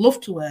 I'd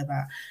love to wear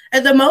that.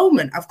 At the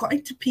moment, I've got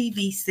into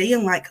PVC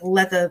and like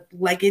leather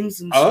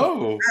leggings and stuff.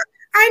 Oh.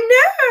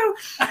 I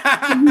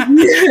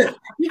know.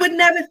 You would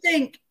never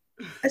think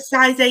a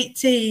size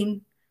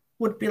 18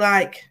 would be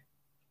like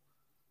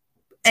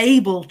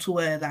able to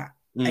wear that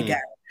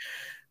again.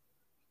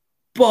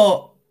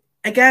 But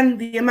again,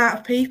 the amount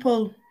of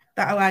people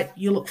that are like,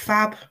 you look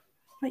fab.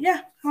 Like,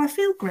 yeah, I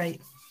feel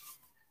great.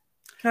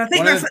 And I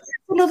think that's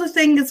another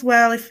thing as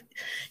well. If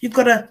you've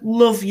got to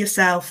love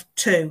yourself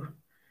too.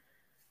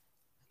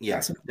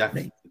 Yeah,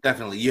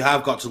 definitely. You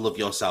have got to love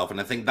yourself. And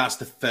I think that's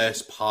the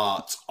first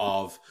part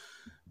of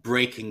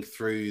breaking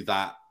through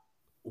that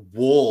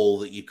wall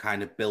that you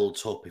kind of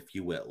built up, if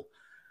you will.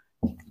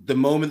 The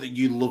moment that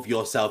you love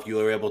yourself, you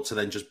are able to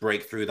then just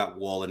break through that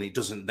wall, and it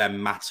doesn't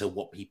then matter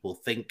what people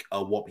think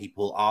or what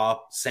people are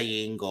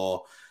saying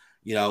or,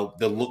 you know,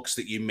 the looks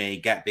that you may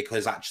get,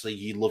 because actually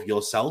you love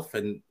yourself.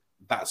 And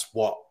that's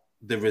what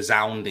the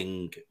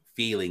resounding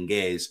feeling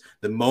is.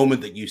 The moment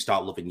that you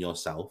start loving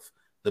yourself,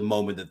 the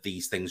moment that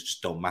these things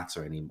just don't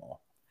matter anymore.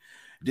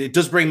 It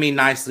does bring me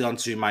nicely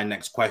onto my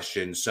next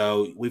question.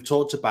 So we've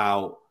talked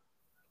about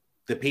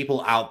the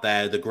people out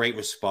there, the great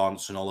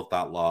response and all of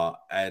that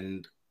lot.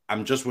 And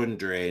I'm just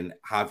wondering,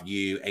 have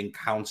you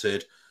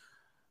encountered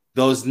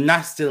those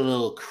nasty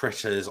little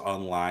critters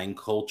online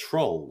called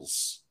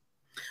trolls?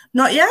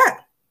 Not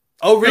yet.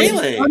 Oh,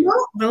 really?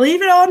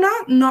 Believe it or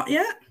not, not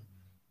yet.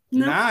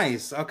 No.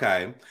 Nice.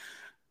 Okay.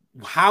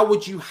 How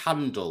would you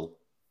handle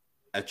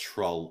a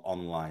troll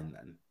online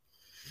then?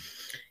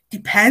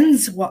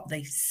 Depends what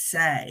they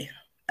say.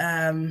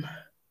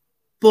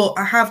 But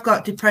I have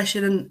got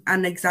depression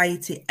and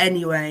anxiety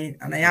anyway,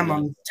 and I am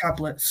on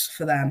tablets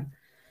for them.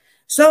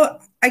 So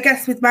I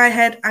guess with my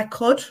head, I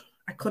could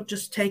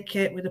just take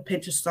it with a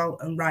pinch of salt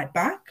and write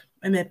back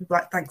and maybe be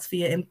like, thanks for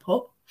your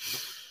input.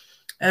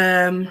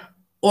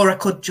 Or I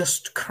could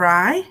just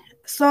cry.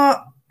 So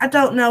I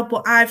don't know,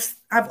 but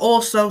I've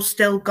also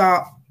still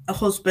got a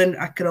husband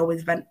I can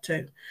always vent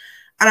to.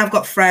 And I've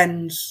got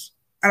friends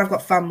and I've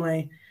got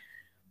family.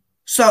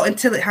 So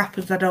until it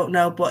happens, I don't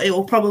know, but it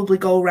will probably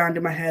go around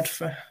in my head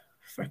for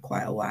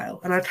quite a while.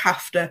 And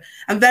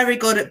I'm very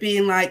good at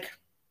being like,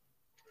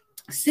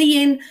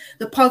 seeing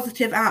the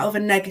positive out of a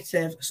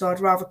negative. So I'd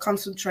rather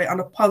concentrate on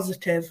a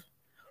positive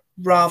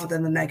rather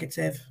than the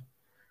negative.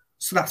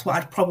 So that's what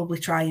I'd probably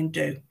try and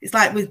do. It's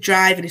like with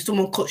driving, if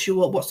someone cuts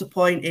you up, what's the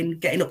point in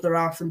getting up their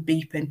arse and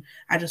beeping?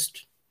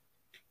 Everything's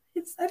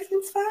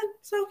fine.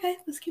 It's okay.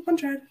 Let's keep on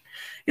driving.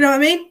 You know what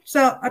I mean?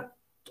 So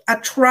I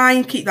try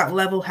and keep that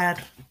level head.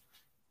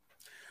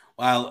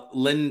 Well,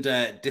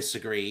 Linda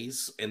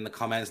disagrees. In the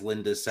comments,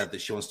 Linda said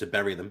that she wants to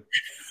bury them.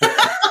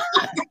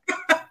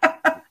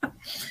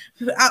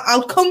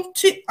 I'll come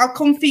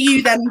for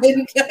you then,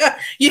 Linda.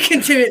 You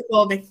can do it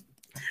for me.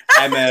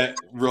 Emma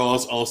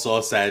Rose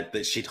also said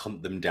that she'd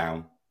hunt them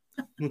down.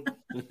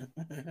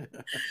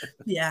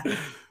 Yeah.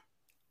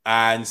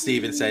 And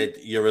Stephen said,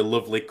 you're a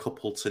lovely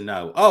couple to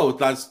know. Oh,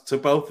 that's to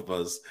both of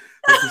us.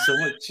 Thank you so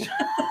much.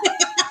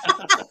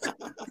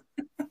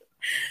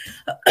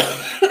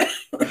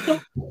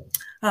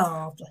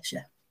 Oh, bless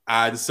you.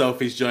 And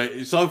Sophie's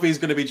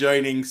going to be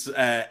joining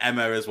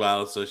Emma as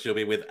well, so she'll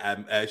be with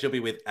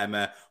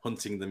Emma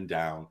hunting them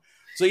down.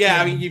 So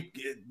yeah, I mean,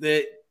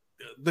 the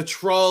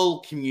troll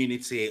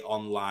community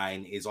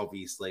online is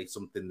obviously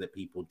something that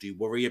people do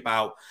worry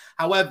about.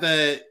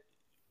 However,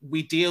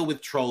 we deal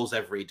with trolls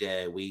every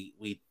day.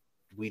 We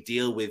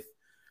deal with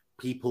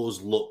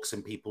people's looks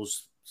and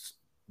people's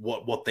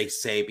what they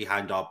say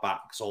behind our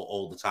backs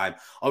all the time.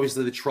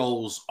 Obviously, the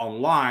trolls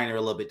online are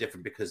a little bit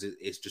different because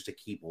it's just a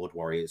keyboard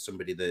warrior. It's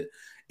somebody that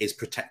is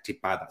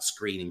protected by that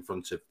screen in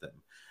front of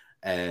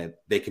them.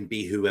 They can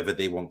be whoever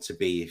they want to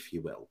be, if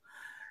you will.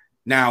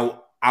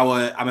 Now,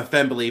 I'm a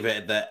firm believer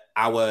that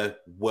our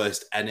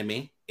worst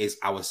enemy is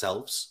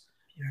ourselves.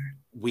 Yeah.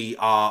 We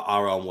are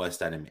our own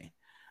worst enemy.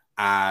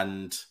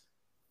 And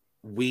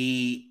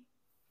we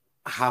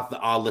have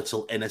our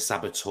little inner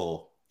saboteur,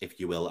 if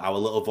you will, our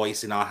little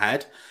voice in our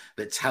head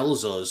that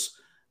tells us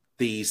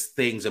these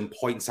things and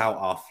points out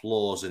our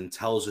flaws and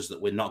tells us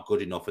that we're not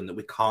good enough and that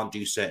we can't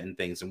do certain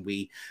things. And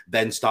we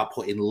then start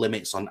putting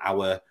limits on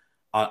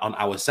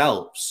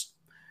ourselves.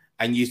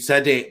 And you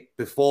said it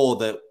before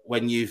that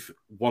when you've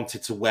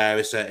wanted to wear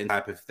a certain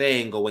type of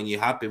thing, or when you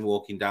have been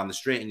walking down the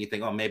street and you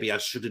think, oh, maybe I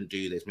shouldn't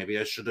do this. Maybe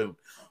I shouldn't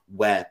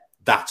wear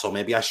that, or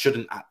maybe I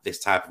shouldn't act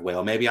this type of way,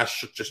 or maybe I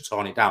should just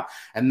tone it down.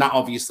 And that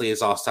obviously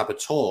is our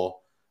saboteur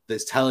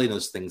that's telling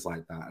us things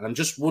like that. And I'm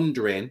just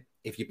wondering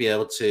if you'd be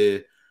able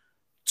to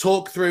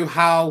talk through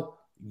how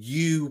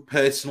you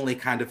personally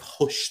kind of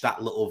hush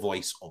that little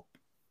voice up.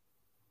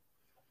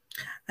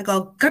 I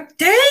go, God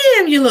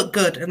damn, you look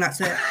good. And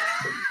that's it.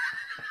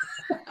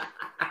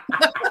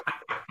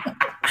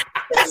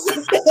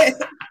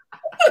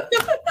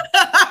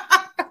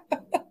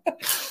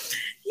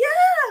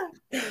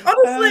 Yeah.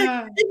 Honestly,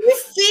 if you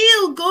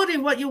feel good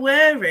in what you're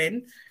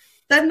wearing,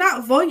 then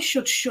that voice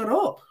should shut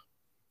up.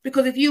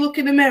 Because if you look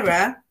in the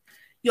mirror,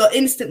 you're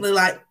instantly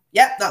like,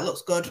 yep, that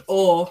looks good.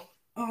 Or,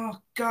 oh,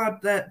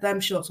 God, them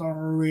shorts are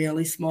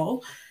really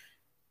small.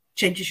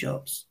 Change your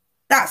shorts.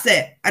 That's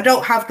it. I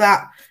don't have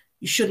that.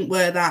 You shouldn't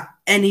wear that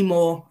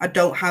anymore. I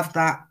don't have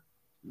that.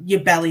 Your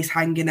belly's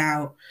hanging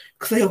out.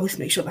 Because I always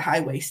make sure they're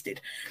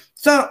high-waisted.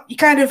 So you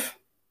kind of,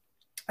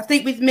 I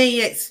think with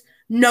me, it's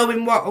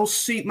knowing what will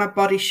suit my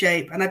body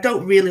shape. And I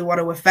don't really want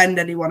to offend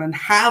anyone and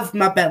have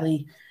my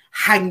belly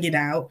hanging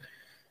out.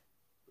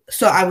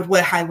 So I would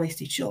wear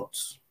high-waisted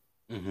shorts.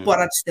 But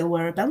I'd still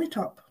wear a belly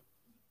top.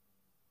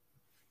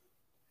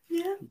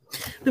 Yeah.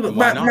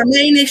 My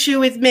main issue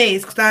with me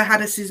is because I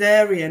had a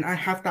cesarean, I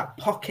have that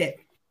pocket.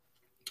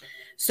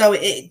 So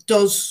it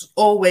does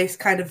always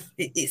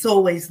it's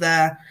always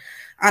there.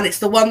 And it's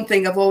the one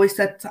thing I've always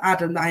said to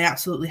Adam that I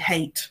absolutely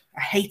hate.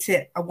 I hate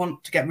it. I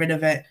want to get rid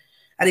of it.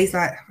 And he's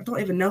like, I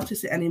don't even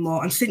notice it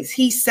anymore. And since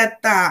he said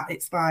that,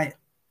 it's like,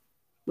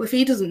 well, if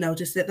he doesn't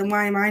notice it, then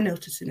why am I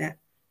noticing it?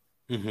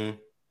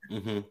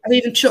 I've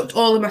even chucked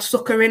all of my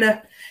sucker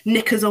inner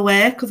knickers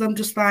away because I'm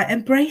just like,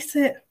 embrace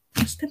it.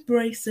 Just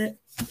embrace it.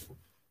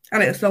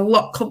 And it's a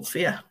lot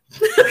comfier.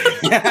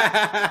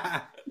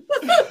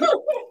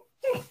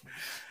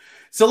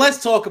 So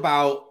let's talk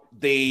about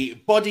the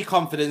body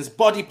confidence,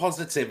 body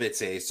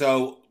positivity.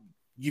 So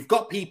you've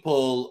got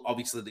people,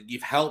 obviously, that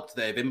you've helped,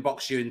 that have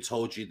inboxed you and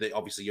told you that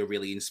obviously you're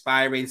really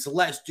inspiring. So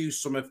let's do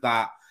some of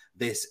that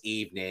this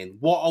evening.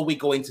 What are we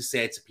going to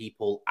say to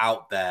people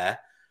out there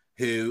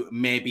who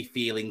may be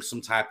feeling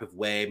some type of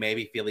way,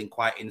 maybe feeling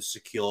quite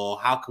insecure?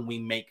 How can we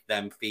make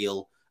them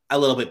feel a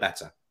little bit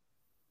better?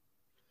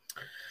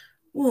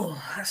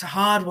 Oh, that's a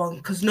hard one,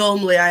 because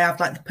normally I have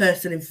like the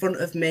person in front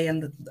of me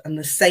and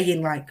they're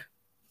saying like,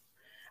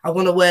 I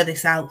want to wear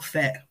this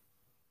outfit.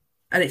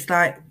 And it's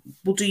like,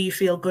 well, do you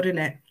feel good in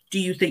it? Do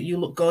you think you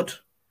look good?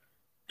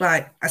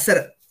 Like I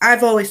said,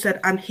 I've always said,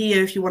 I'm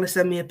here if you want to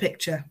send me a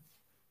picture.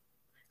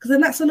 Because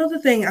then that's another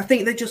thing. I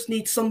think they just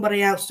need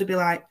somebody else to be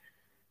like,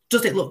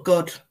 does it look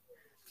good?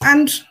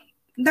 And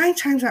 9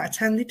 times out of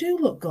 10, they do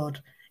look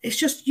good. It's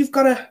just, you've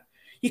got to,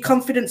 your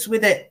confidence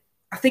with it.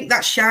 I think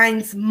that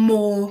shines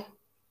more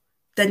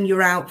than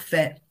your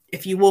outfit.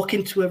 If you walk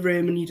into a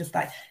room and you're just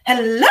like,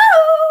 hello,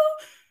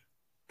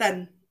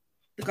 then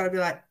they've got to be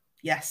like,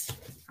 yes,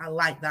 I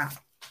like that.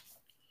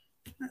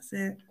 That's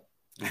it.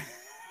 I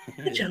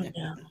don't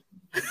know.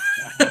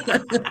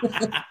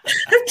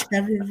 I'm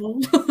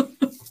terrible.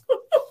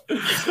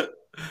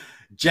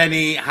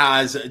 Jenny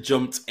has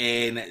jumped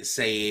in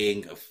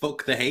saying,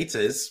 fuck the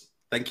haters.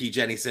 Thank you,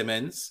 Jenny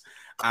Simmons.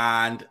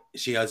 And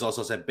she has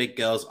also said, big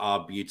girls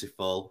are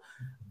beautiful.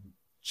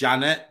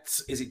 Janet,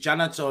 is it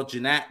Janet or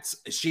Jeanette?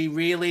 She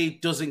really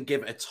doesn't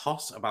give a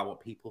toss about what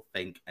people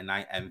think, and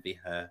I envy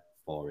her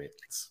for it.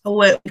 I'll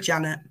work with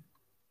Janet.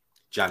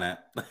 Janet.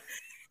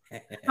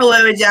 I'll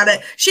work with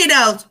Janet. She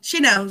knows. She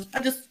knows.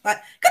 I'm just like,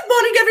 good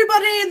morning,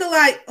 everybody. And they're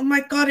like, oh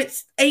my God,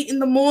 it's 8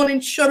 a.m.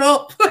 Shut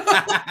up.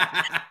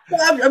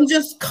 I'm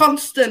just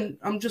constant.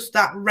 I'm just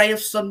that ray of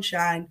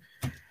sunshine.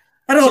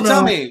 I don't know.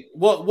 Tell me,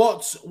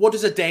 what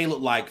does a day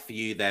look like for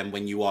you then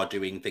when you are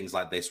doing things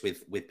like this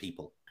with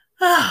people?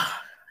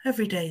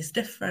 Every day is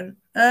different.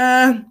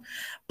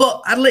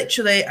 But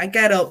I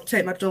get up,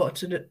 take my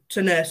daughter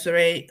to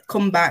nursery,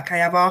 come back, I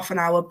have half an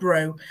hour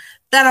brew.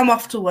 Then I'm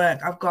off to work.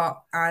 I've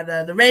got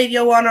either the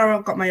radio on or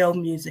I've got my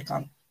own music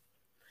on.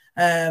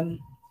 And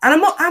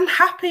I'm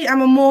happy.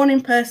 I'm a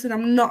morning person.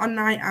 I'm not a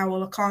night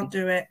owl. I can't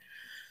do it.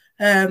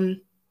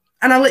 And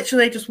I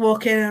literally just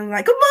walk in and I'm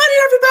like, good morning,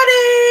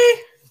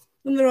 everybody.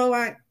 And they're all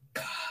like,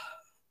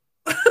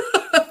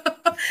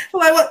 I'm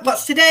like,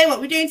 what's today? What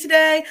are we doing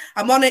today?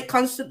 I'm on it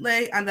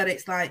constantly. And then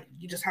it's like,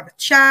 you just have a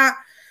chat.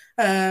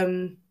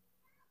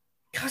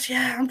 God,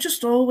 yeah, I'm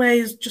just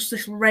always just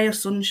this ray of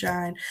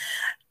sunshine.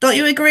 Don't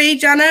you agree,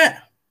 Janet?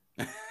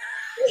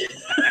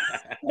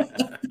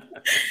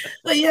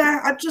 But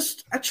yeah,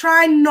 I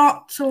try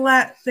not to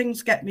let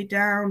things get me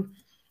down.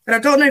 And I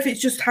don't know if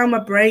it's just how my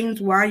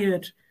brain's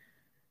wired.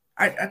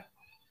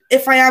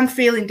 If I am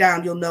feeling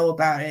down, you'll know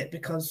about it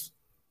because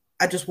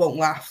I just won't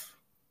laugh.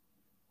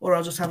 Or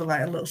I'll just have a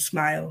little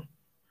smile.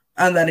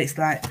 And then it's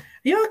like, are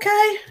you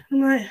okay?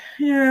 I'm like,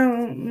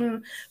 yeah.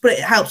 But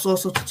it helps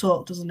also to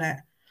talk, doesn't it?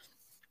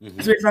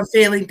 Mm-hmm. So if I'm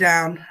feeling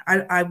down,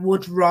 I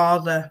would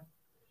rather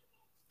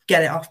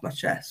get it off my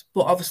chest.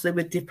 But obviously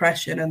with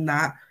depression and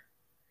that,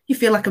 you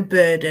feel like a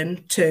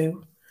burden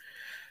too.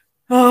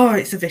 Oh,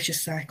 it's a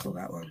vicious cycle,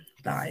 that one.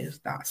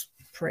 That's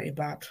pretty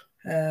bad.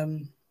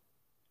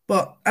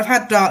 But I've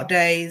had dark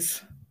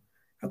days.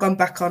 I've gone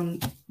back on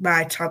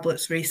my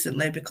tablets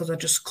recently because I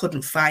just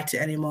couldn't fight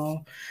it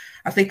anymore.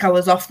 I think I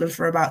was off them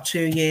for about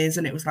 2 years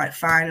and it was like,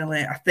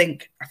 finally, I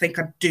think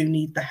I do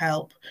need the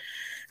help.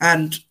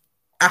 And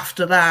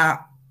after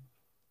that,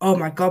 oh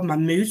my God, my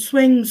mood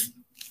swings.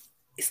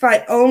 It's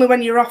like only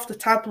when you're off the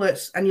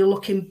tablets and you're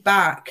looking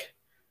back,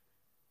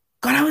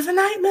 God, I was a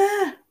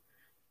nightmare.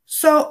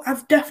 So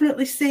I've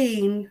definitely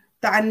seen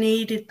that I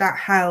needed that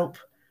help.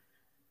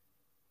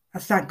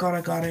 And thank God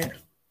I got it.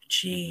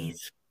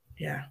 Jeez.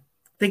 Yeah.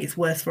 think it's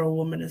worse for a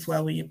woman as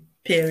well with your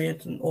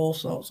periods and all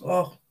sorts.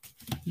 Oh,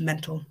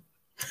 mental.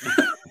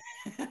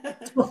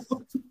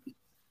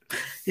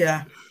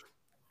 Yeah.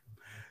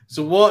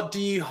 So what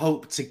do you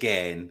hope to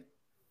gain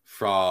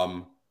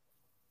from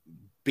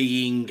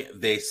being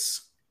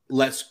this,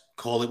 let's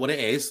call it what it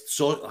is,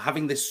 so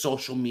having this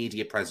social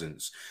media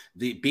presence,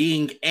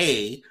 being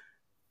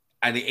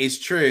and it is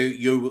true,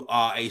 you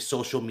are a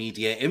social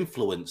media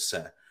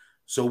influencer.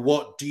 So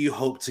what do you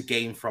hope to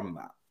gain from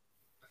that?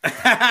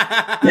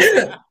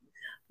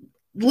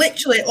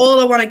 Literally, all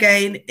I want to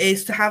gain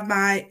is to have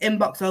my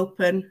inbox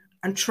open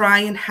and try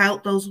and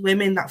help those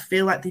women that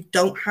feel like they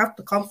don't have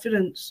the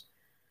confidence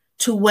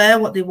to wear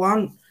what they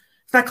want.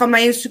 It's like on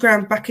my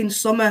Instagram back in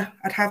summer,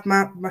 I'd have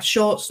my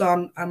shorts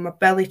on and my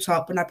belly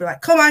top, and I'd be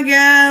like, come on,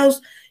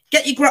 girls,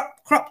 get your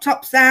crop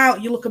tops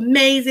out. You look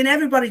amazing.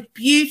 Everybody's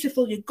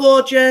beautiful. You're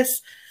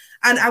gorgeous.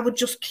 And I would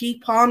just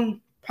keep on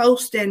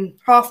posting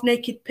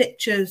half-naked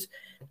pictures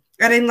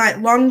and in like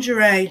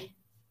lingerie,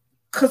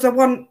 because I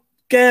want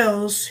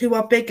girls who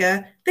are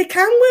bigger, they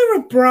can wear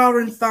a bra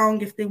and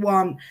thong if they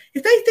want.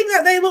 If they think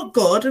that they look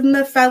good and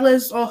the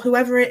fellas or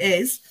whoever it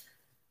is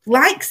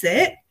likes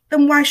it,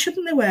 then why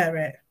shouldn't they wear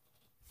it?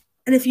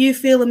 And if you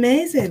feel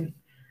amazing,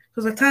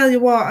 because I tell you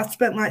what, I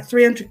spent like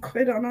 300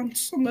 quid on Ann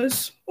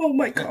Summers. Oh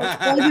my God,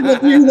 why did I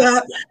do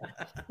that?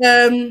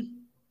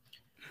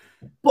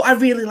 But I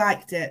really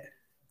liked it.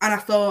 And I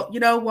thought, you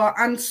know what,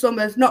 Ann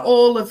Summers, not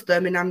all of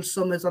them in Ann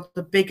Summers are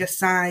the bigger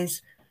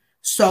size.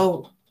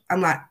 So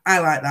I'm like, I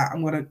like that.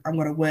 I'm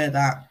gonna wear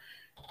that.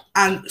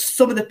 And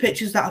some of the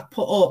pictures that I've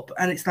put up,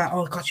 and it's like,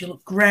 oh God, you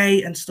look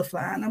great and stuff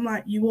like that. And I'm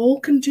like, you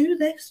all can do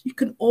this. You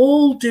can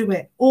all do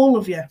it, all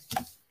of you.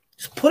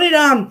 Just put it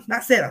on.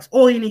 That's it. That's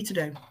all you need to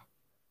do.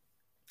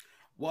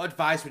 What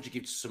advice would you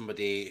give to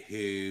somebody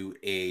who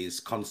is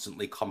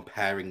constantly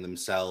comparing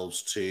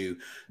themselves to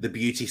the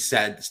beauty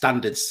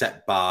standards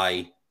set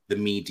by the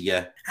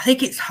media? I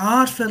think it's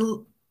hard for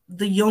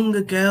the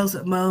younger girls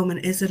at the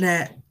moment, isn't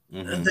it?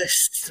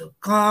 Mm-hmm.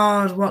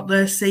 God, what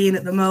they're seeing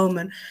at the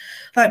moment.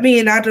 Like me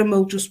and Adam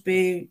will just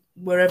be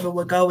wherever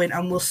we're going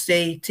and we'll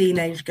see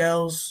teenage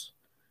girls,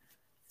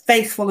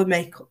 face full of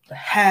makeup, the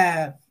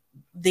hair,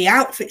 the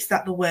outfits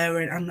that they're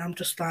wearing. And I'm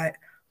just like,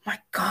 my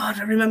God,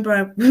 I remember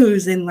I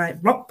was in like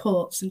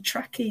Rockports and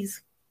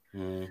trackies.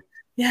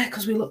 Yeah,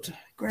 because we looked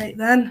great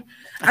then.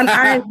 And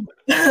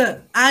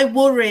I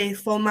worry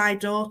for my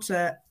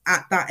daughter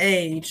at that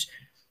age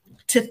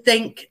to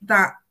think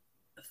that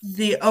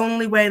the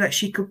only way that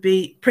she could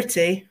be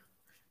pretty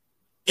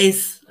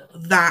is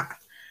that.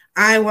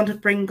 I want to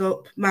bring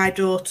up my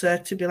daughter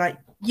to be like,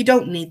 you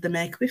don't need the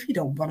makeup. If you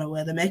don't want to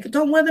wear the makeup,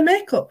 don't wear the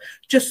makeup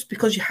just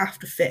because you have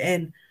to fit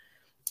in.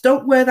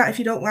 Don't wear that if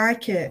you don't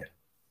like it.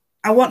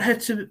 I want her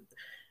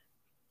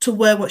to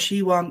wear what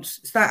she wants.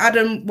 It's like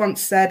Adam once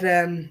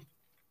said,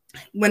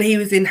 when he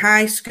was in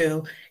high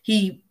school,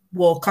 he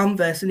wore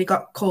Converse and he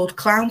got called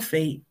clown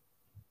feet,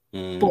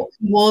 but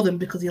he wore them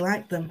because he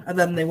liked them, and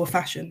then they were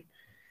fashion.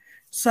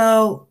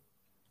 So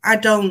I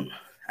don't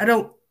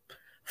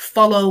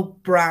follow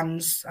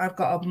brands. I've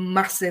got a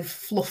massive,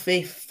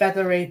 fluffy,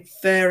 feathery,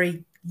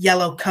 furry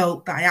yellow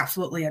coat that I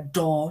absolutely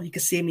adore. You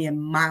can see me a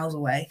miles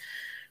away.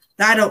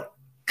 I don't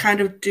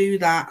kind of do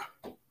that,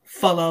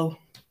 follow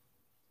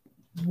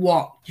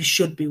what you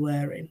should be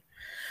wearing.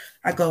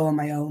 I go on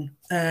my own.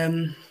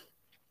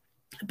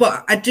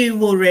 But I do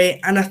worry,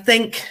 and I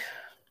think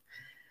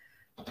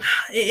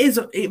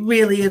it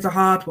really is a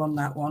hard one,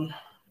 that one.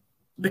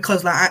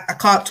 Because like I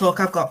can't talk,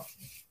 I've got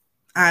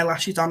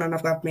eyelashes on and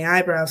I've got my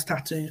eyebrows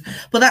tattooed.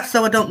 But that's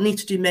so I don't need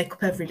to do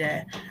makeup every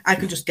day. I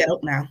can just get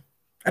up now.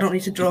 I don't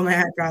need to draw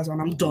my eyebrows on.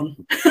 I'm done.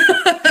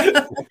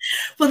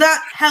 But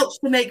that helps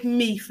to make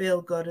me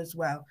feel good as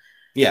well.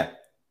 Yeah.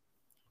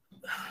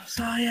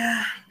 So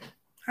yeah,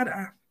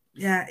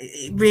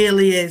 it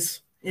really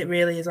is. It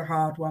really is a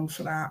hard one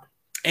for that.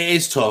 It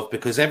is tough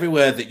because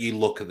everywhere that you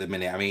look at the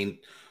minute, I mean,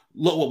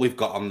 look what we've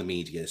got on the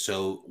media.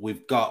 So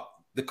we've got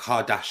the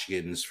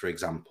Kardashians, for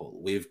example.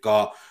 We've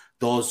got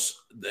those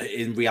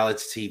in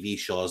reality TV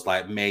shows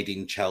like Made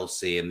in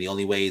Chelsea and The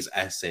Only Way is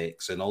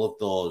Essex and all of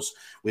those.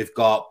 We've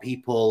got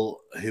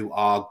people who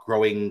are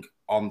growing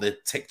on the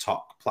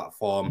TikTok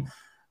platform,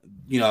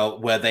 you know,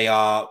 where they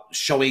are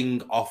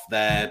showing off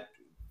their,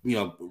 you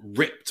know,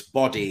 ripped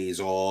bodies,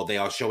 or they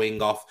are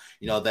showing off,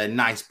 you know, their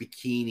nice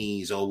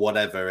bikinis or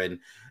whatever. And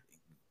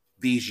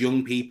these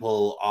young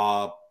people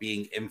are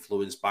being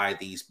influenced by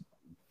these,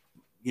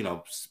 you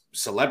know,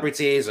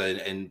 celebrities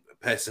and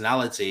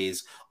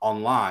personalities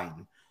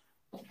online.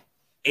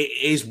 It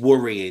is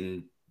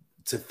worrying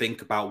to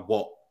think about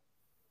what,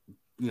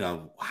 you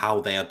know,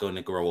 how they are going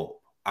to grow up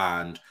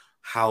and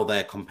how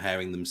they're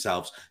comparing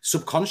themselves,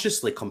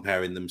 subconsciously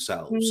comparing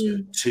themselves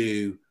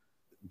to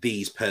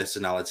these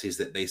personalities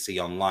that they see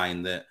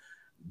online, that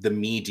the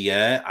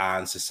media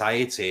and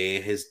society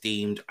has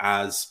deemed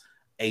as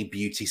a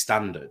beauty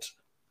standard.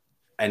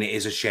 And it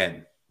is a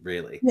shame,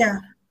 really. Yeah.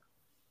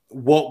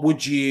 What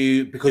would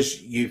you,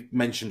 because you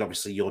mentioned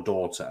obviously your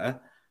daughter,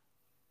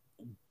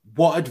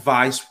 what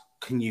advice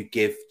can you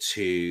give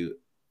to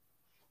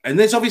And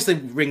this obviously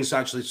rings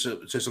actually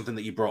to something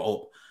that you brought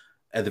up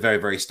at the very,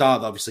 very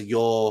start. That obviously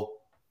your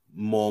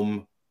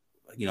mum,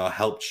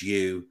 helped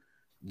you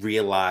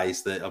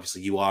realize that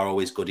obviously you are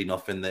always good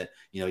enough and that,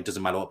 it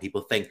doesn't matter what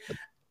people think.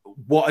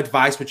 What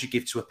advice would you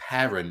give to a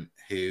parent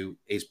who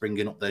is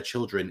bringing up their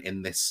children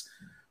in this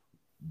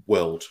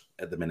world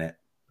at the minute?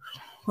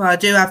 Well, I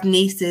do have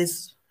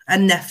nieces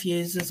and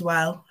nephews as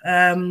well.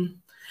 God,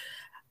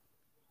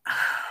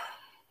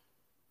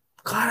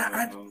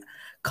 I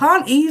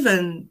can't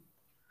even,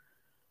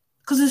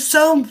 because there's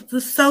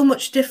so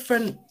much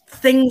different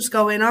things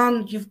going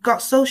on. You've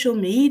got social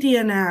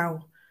media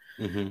now,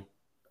 and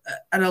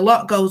a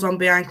lot goes on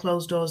behind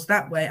closed doors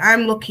that way.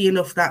 I'm lucky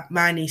enough that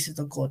my nieces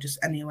are gorgeous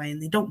anyway,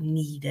 and they don't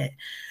need it.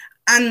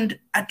 And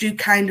I do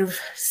kind of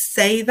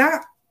say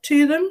that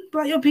to them,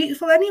 like, you're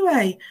beautiful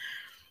anyway.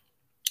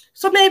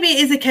 So maybe it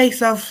is a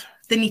case of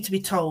they need to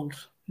be told,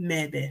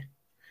 maybe.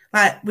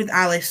 Like with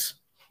Alice,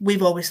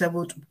 we've always said,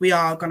 well, we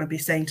are going to be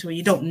saying to her,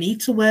 you don't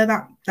need to wear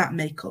that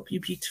makeup.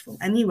 You're beautiful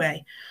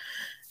anyway.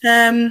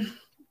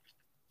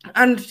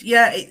 And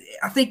yeah,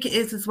 I think it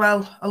is as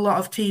well. A lot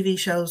of TV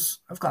shows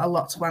I've got a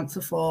lot to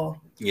answer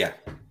for. Yeah.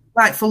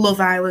 Like for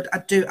Love Island, I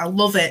do. I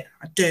love it.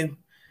 I do.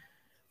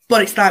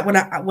 But it's like when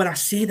I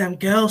see them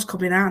girls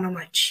coming out and I'm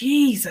like,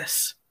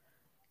 Jesus,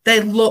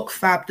 they look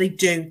fab. They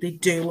do. They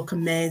do look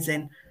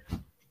amazing.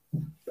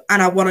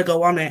 And I want to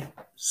go on it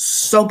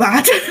so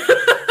bad.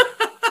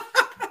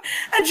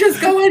 And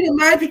just go in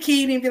my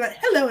bikini and be like,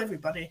 hello,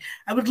 everybody.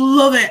 I would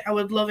love it. I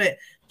would love it.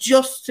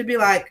 Just to be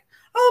like,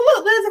 oh,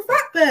 look, there's a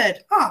fat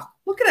bird. Oh,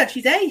 look at her.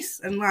 She's ace.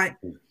 And like,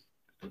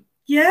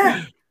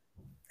 yeah,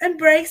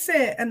 embrace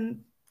it.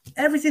 And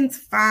everything's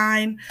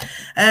fine.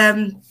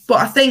 But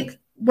I think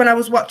when I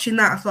was watching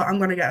that, I thought, I'm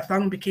going to get a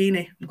thong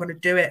bikini. I'm going to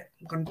do it.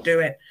 I'm going to do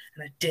it.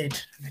 And I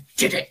did. And I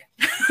did it.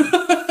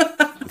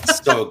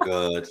 So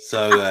good.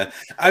 So good.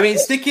 I mean,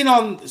 sticking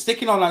on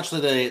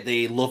actually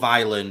the Love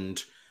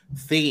Island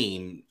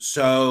theme.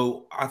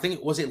 So I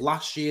think, was it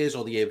last year's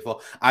or the year before?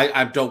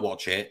 I don't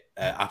watch it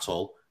at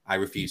all. I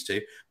refuse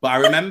to. But I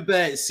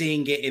remember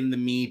seeing it in the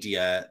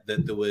media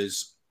that there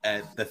was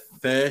the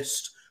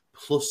first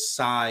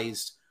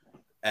plus-sized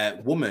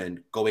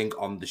woman going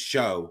on the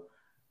show.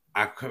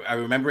 I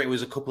remember it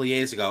was a couple of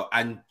years ago,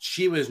 and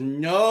she was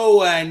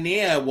nowhere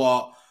near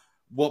what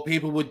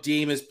people would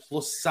deem as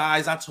plus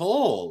size at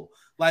all.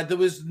 Like, there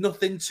was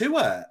nothing to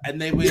her, and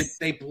they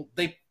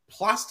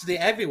plastered it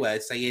everywhere,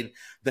 saying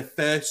the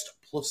first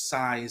plus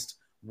sized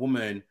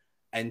woman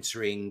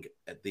entering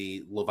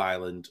the Love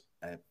Island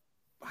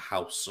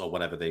house or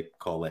whatever they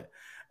call it,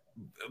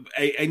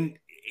 and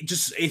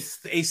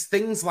it's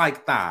things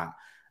like that.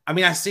 I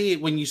mean, I see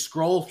it when you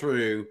scroll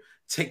through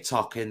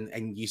TikTok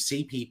and you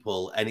see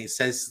people, and it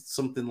says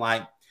something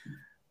like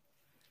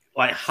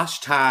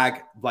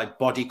hashtag like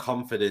body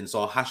confidence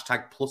or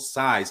hashtag plus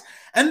size,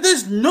 and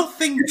there's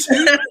nothing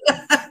to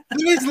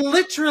there is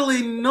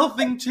literally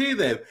nothing to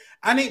them,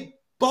 and it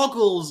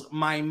boggles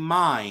my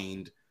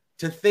mind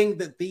to think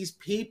that these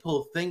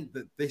people think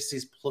that this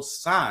is plus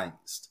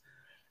sized.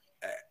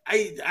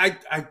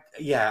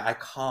 I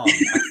can't.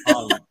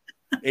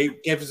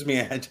 It gives me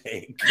a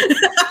headache.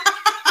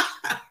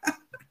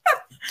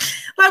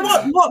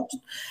 Like what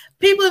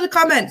people in the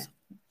comments,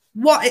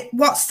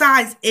 what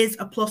size is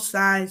a plus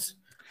size?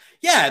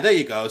 Yeah, there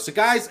you go. So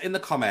guys in the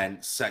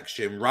comments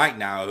section right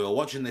now who are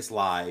watching this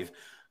live,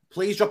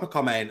 please drop a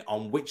comment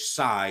on which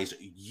size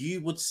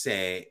you would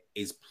say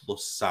is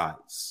plus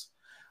size.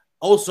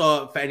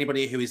 Also, for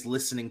anybody who is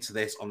listening to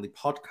this on the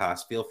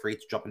podcast, feel free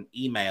to drop an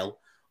email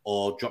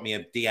or drop me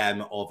a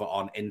DM over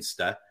on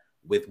Insta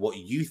with what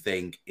you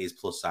think is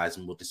plus size,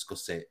 and we'll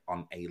discuss it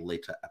on a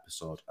later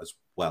episode as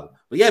well.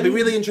 But yeah, it'd be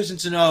really interesting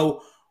to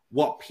know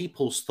what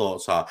people's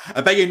thoughts are.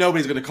 I bet you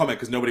nobody's going to comment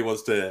because nobody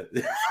wants to.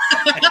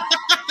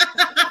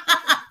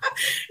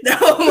 No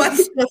one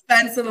wants to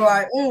offend, and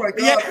like, oh my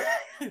god.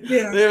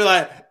 Yeah. They were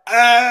like,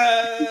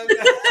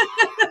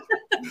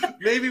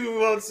 maybe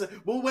we'll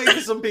wait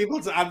for some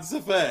people to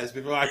answer first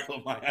before I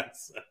put my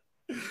answer.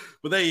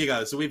 But there you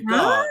go. So we've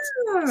got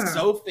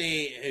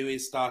Sophie, who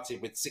is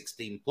started with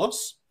 16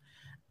 plus.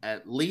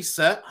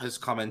 Lisa has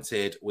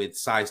commented with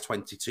size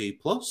 22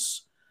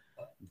 plus.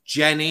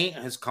 Jenny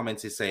has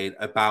commented saying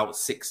about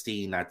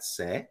 16, I'd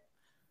say.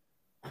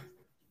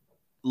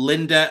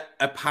 Linda,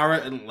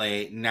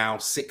 apparently now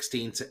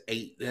 16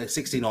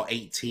 or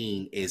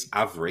 18 is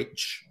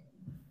average.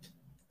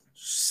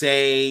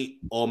 Say,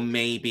 or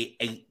maybe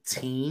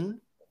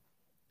 18.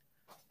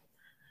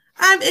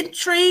 I'm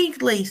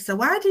intrigued, Lisa.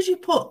 Why did you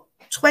put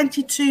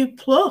 22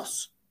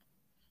 plus?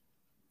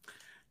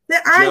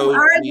 I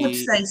would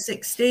say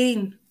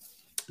 16.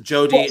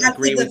 Jodie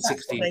agree with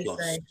 16 plus.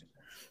 Say.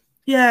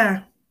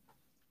 Yeah.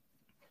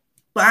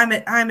 But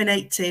I'm an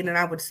 18, and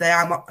I would say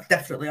I'm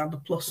definitely on the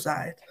plus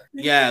side.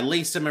 Yeah,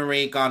 Lisa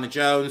Marie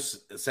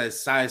Garner-Jones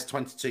says size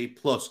 22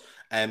 plus.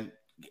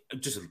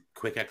 Just a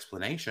quick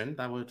explanation.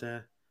 That would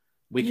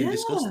we can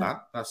discuss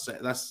that.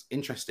 That's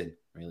interesting,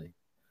 really.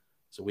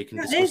 So we can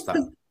discuss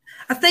that.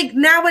 I think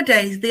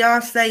nowadays they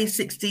are saying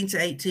 16 to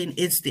 18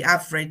 is the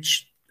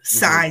average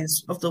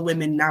size of the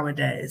women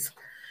nowadays.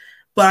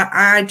 But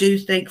I do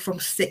think from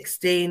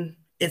 16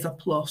 is a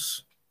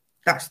plus.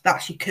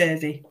 That's your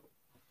curvy.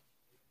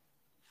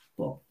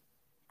 But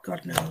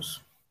God knows.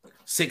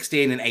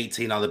 16 and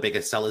 18 are the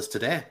biggest sellers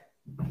today.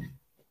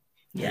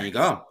 Yeah. There you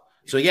go.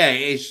 So yeah,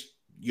 it is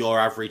your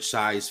average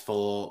size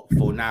for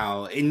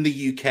now in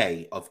the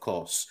UK, of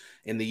course.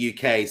 In the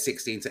UK,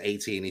 16 to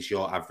 18 is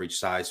your average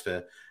size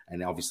for,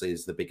 and obviously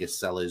is the biggest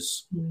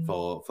sellers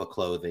for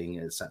clothing,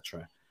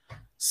 etc.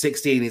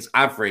 16 is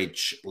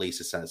average,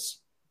 Lisa says.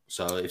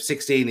 So if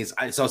 16 is,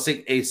 so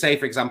say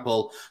for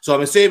example, so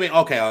I'm assuming,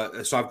 okay,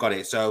 so I've got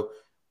it. So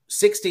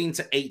 16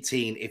 to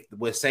 18, if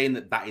we're saying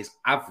that is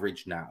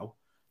average now,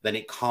 then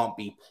it can't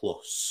be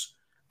plus.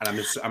 And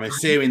I'm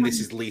assuming this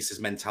is Lisa's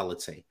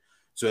mentality.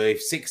 So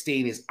if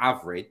 16 is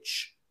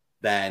average,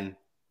 then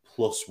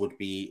plus would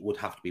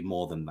have to be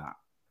more than that.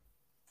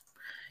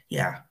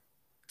 Yeah.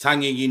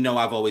 Tanya, you know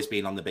I've always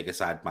been on the bigger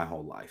side my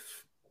whole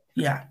life.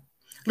 Yeah.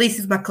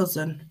 Lisa's my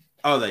cousin.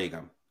 Oh, there you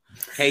go.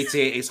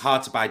 Katie, it's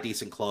hard to buy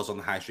decent clothes on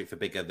the high street for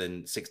bigger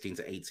than 16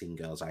 to 18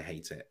 girls. I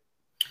hate it.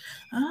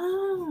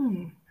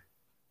 Oh.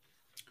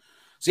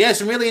 So yeah,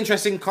 some really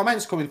interesting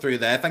comments coming through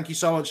there. Thank you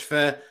so much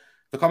for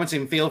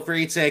commenting. Feel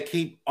free to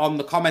keep on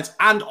the comments.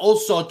 And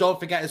also, don't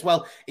forget as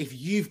well, if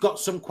you've got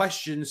some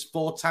questions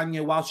for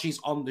Tanya while she's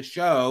on the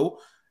show,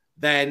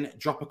 then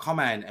drop a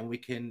comment and we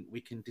can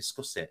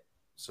discuss it.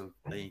 So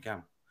there you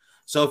go.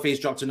 Sophie's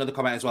dropped another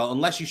comment as well.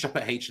 Unless you shop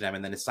at H&M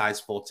and then a size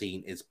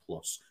 14 is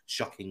plus.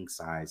 Shocking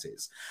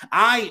sizes.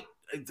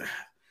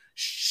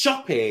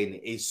 Shopping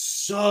is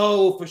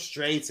so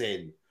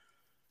frustrating.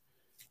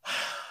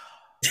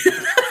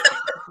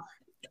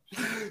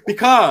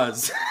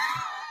 because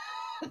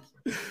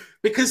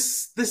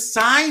the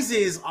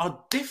sizes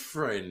are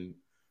different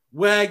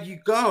where you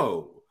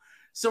go.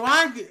 So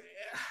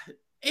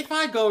if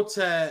I go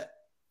to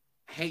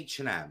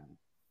H&M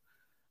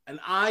and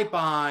I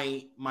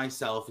buy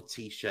myself a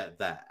t-shirt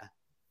there,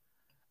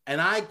 and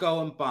I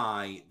go and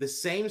buy the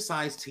same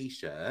size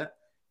t-shirt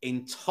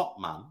in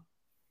Topman,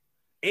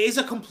 it is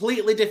a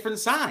completely different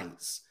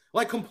size.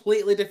 Like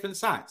completely different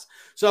size.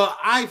 So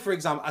for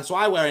example,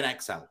 I wear an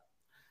XL.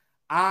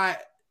 I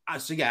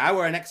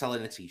wear an XL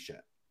in a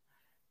t-shirt.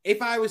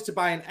 If I was to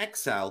buy an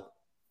XL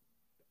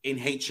in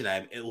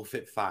H&M, it will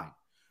fit fine.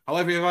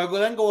 However, if I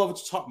then go over to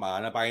Topman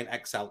and I buy an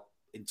XL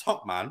in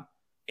Topman,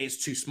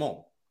 it's too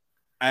small.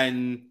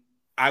 And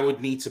I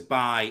would need to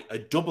buy a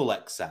double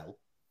XL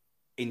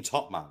in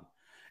Topman.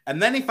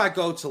 And then if I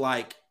go to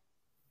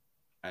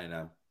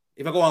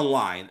if I go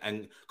online,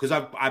 and because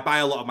I buy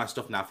a lot of my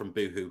stuff now from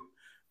Boohoo,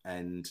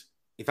 and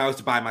if I was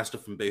to buy my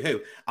stuff from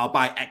Boohoo, I'll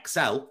buy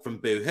XL from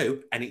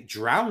Boohoo and it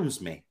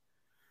drowns me.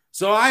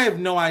 So I have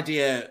no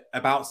idea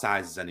about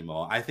sizes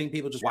anymore. I think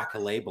people just whack a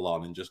label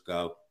on and just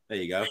go, there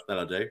you go,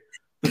 that'll do.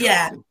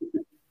 Yeah.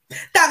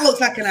 That looks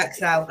like an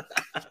XL.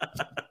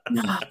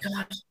 Oh,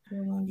 God.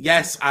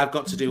 Yes, I've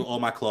got to do all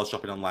my clothes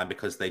shopping online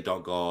because they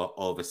don't go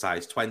over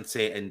size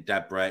 20. And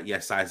Deborah,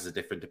 yes, sizes are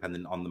different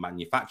depending on the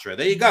manufacturer.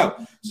 There you go.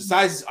 So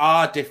sizes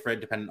are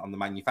different depending on the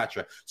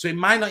manufacturer. So it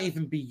might not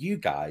even be you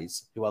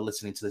guys who are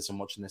listening to this and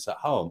watching this at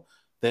home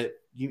that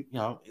you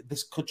know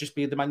this could just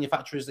be the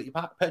manufacturers that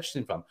you're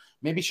purchasing from.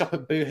 Maybe shop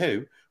at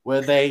Boohoo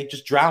where they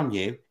just drown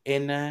you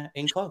in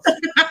clothes.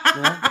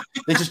 You know?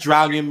 They just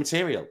drown you in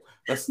material.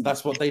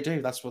 That's what they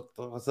do. That's what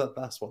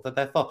they're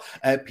there for.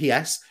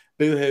 P.S.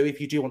 Boohoo,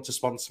 if you do want to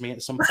sponsor me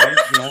at some point,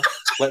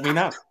 let me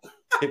know.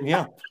 Hit me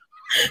up.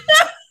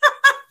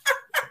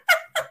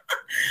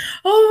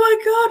 Oh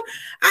my God.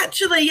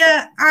 Actually,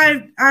 yeah,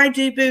 I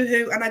do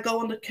Boohoo and I go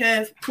on the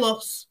Curve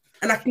Plus,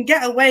 and I can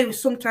get away with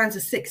sometimes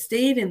a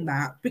 16 in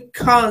that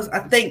because I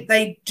think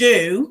they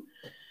do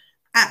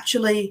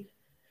actually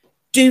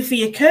do for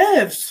your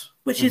curves,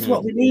 which is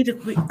what we need.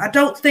 I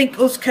don't think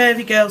us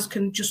curvy girls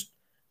can just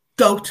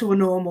go to a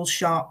normal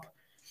shop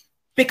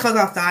because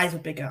our thighs are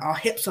bigger, our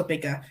hips are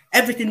bigger,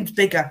 everything's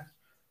bigger.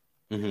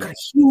 Got a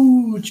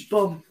huge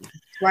bum.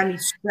 So I need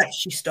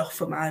stretchy stuff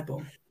for my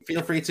bum.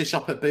 Feel free to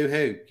shop at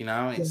Boohoo.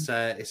 It's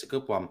a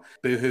good one.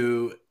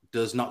 Boohoo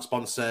does not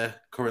sponsor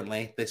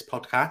currently this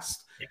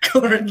podcast.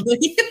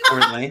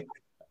 Currently,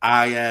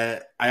 I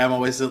am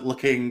always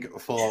looking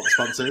for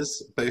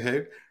sponsors.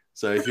 Boohoo.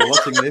 So if you're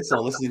watching this or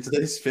listening to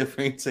this, feel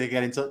free to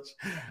get in touch.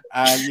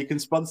 You can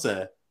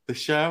sponsor the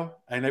show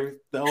and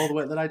all the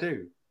work that I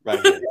do right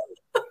here.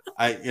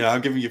 I'm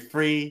giving you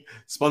free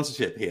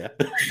sponsorship here.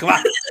 Come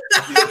on.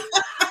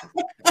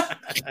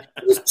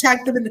 Just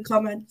tag them in the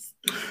comments.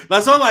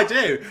 That's all I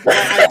do.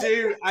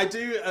 I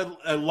do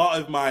a lot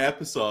of my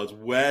episodes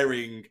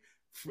wearing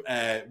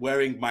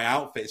my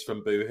outfits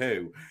from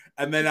Boohoo,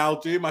 and then I'll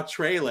do my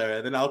trailer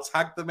and then I'll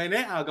tag them in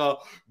it. I'll go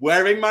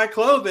wearing my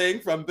clothing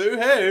from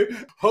Boohoo,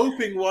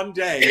 hoping one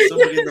day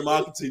somebody in the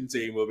marketing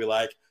team will be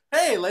like,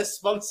 hey, let's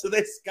sponsor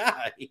this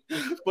guy.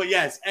 But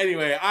yes,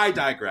 anyway, I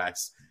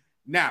digress.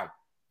 Now,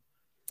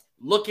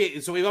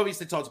 so we've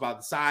obviously talked about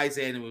the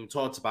sizing and we've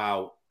talked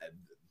about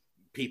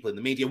people in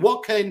the media.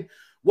 What can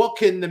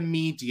the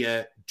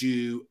media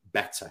do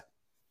better?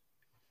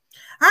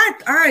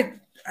 I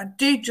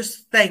do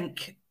just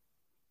think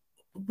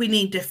we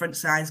need different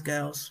size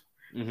girls.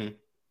 Mm-hmm.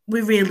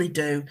 We really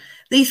do.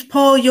 These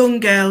poor young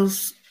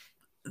girls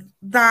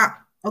that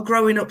are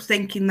growing up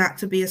thinking that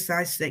to be a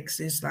size 6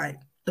 is like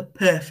the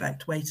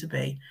perfect way to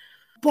be.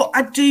 But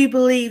I do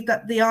believe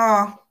that they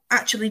are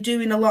actually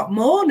doing a lot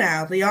more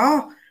now. They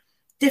are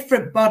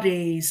different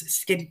bodies,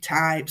 skin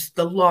types,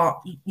 the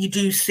lot. You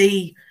do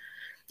see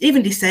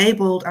even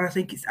disabled, and I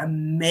think it's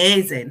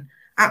amazing,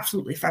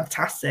 absolutely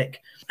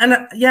fantastic. And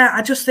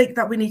I just think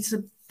that we need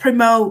to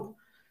promote,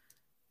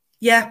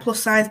 plus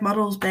size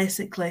models,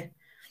 basically.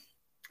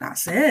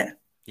 That's it.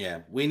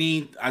 Yeah, we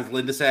need, as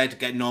Linda said, to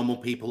get normal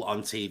people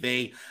on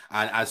TV.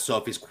 And as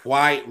Sophie's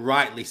quite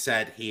rightly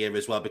said here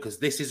as well, because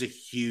this is a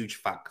huge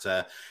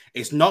factor.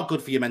 It's not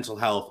good for your mental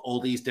health.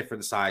 All these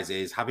different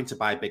sizes, having to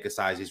buy bigger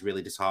sizes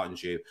really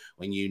disheartens you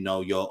when you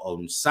know your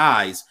own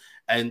size.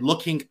 And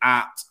looking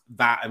at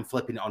that and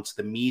flipping it onto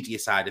the media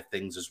side of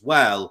things as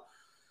well,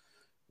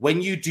 when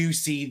you do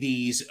see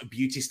these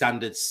beauty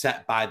standards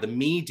set by the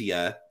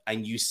media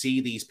and you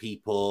see these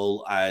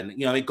people, and,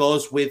 you know, it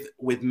goes with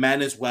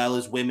men as well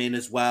as women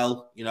as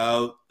well, you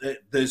know,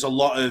 there's a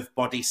lot of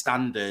body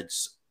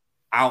standards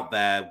out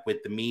there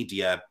with the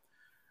media,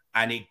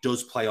 and it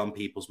does play on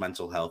people's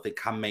mental health. It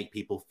can make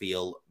people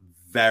feel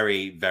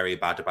very, very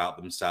bad about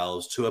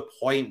themselves to a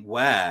point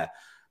where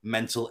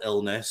mental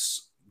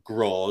illness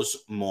grows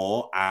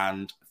more,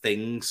 and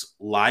things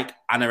like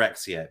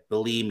anorexia,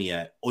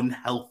 bulimia,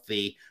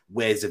 unhealthy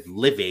ways of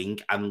living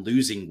and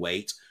losing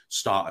weight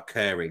start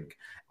occurring.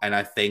 And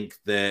I think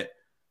that,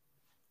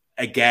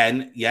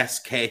 again, yes,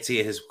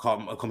 Katie has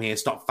come here and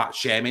stop fat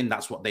shaming.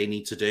 That's what they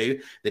need to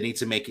do. They need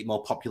to make it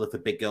more popular for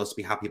big girls to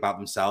be happy about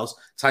themselves.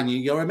 Tanya,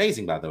 you're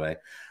amazing, by the way.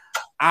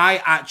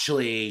 I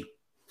actually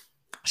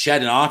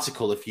shared an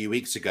article a few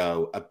weeks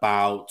ago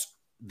about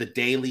the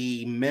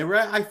Daily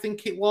Mirror, I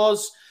think it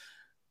was,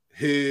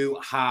 who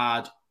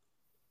had,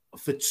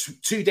 for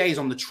 2 days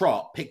on the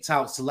trot, picked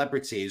out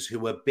celebrities who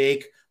were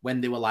big when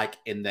they were like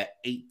in their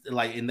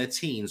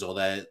teens or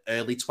their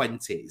early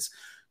 20s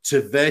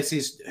to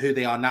versus who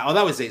they are now. Oh,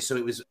 that was it. So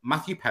it was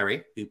Matthew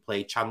Perry, who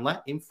played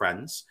Chandler in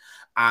Friends,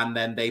 and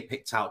then they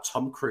picked out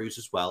Tom Cruise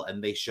as well,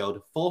 and they showed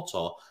a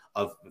photo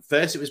of,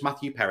 first it was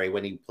Matthew Perry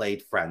when he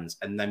played Friends,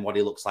 and then what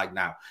he looks like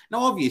now. Now,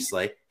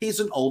 obviously,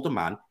 he's an older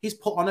man. He's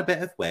put on a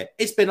bit of weight.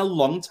 It's been a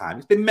long time.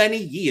 It's been many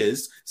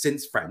years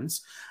since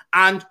Friends,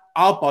 and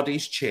our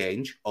bodies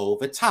change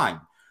over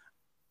time.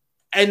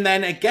 And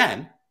then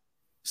again,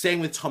 same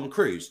with Tom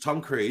Cruise. Tom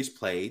Cruise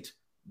played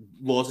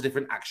loads of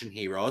different action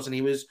heroes, and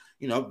he was,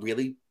 you know,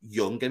 really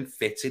young and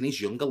fit in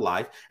his younger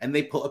life. And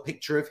they put a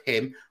picture of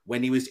him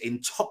when he was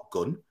in Top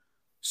Gun.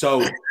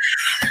 So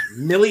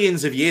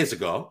millions of years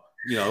ago,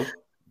 you know,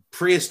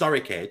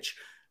 prehistoric age,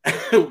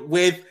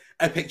 with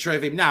a picture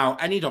of him now,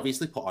 and he'd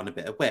obviously put on a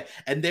bit of weight.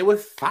 And they were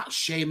fat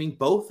shaming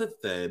both of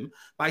them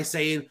by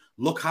saying,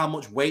 look how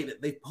much weight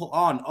that they've put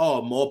on.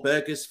 Oh, more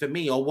burgers for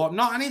me or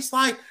whatnot. And it's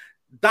like,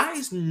 that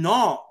is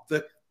not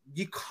the,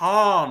 you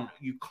can't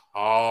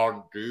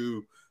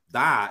do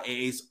that. It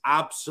is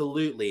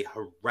absolutely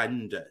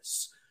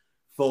horrendous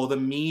for the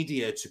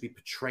media to be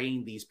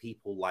portraying these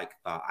people like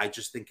that. I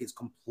just think it's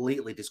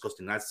completely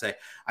disgusting. I'd say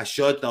I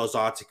showed those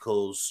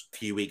articles a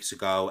few weeks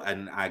ago,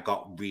 and I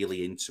got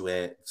really into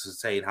it,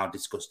 saying how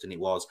disgusting it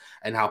was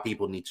and how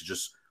people need to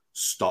just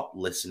stop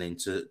listening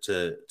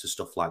to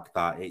stuff like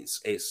that.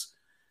 It's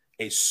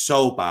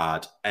so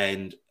bad,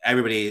 and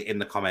everybody in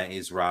the comment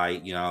is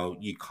right. You know,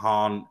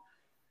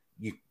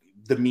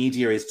 the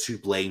media is to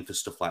blame for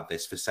stuff like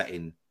this, for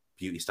setting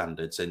beauty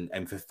standards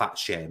and for fat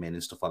shaming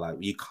and stuff like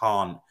that. You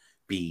can't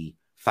be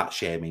fat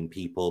shaming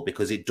people,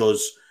 because it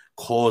does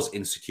cause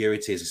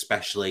insecurities,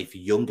 especially for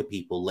younger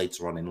people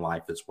later on in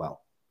life as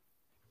well.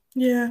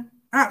 Yeah,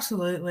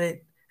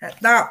 absolutely.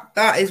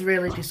 That is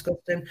really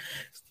disgusting.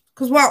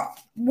 Because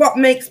what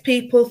makes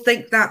people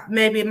think that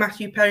maybe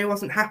Matthew Perry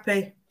wasn't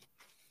happy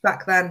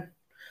back then,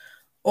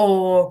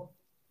 or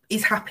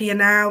is happier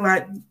now?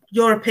 Like,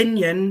 your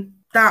opinion,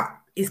 that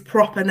is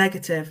proper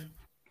negative.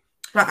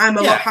 Like, I'm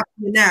a lot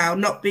happier now,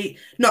 not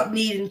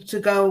needing to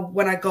go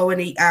when I go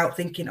and eat out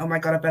thinking, oh my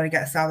God, I better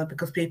get a salad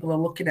because people are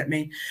looking at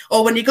me.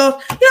 Or when you go,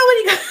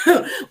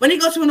 when you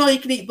go to an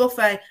all-you-can-eat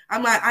buffet,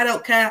 I'm like, I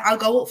don't care. I'll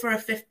go up for a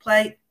 5th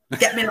plate.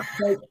 Get me that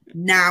plate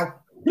now.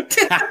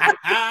 That's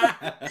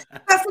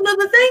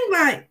another thing.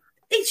 Like,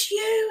 it's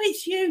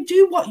you.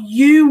 Do what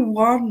you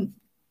want.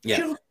 Yeah.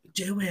 Just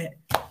do it.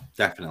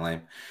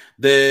 Definitely.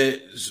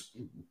 The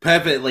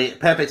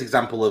perfect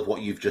example of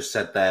what you've just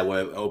said there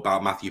were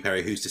about Matthew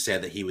Perry, who's to say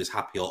that he was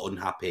happy or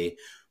unhappy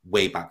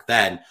way back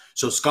then.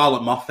 So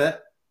Scarlett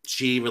Moffat,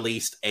 she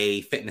released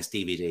a fitness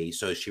DVD.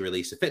 So she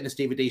released a fitness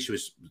DVD. She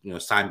was, you know,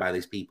 signed by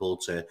these people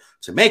to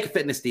make a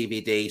fitness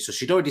DVD. So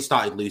she'd already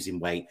started losing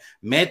weight,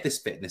 made this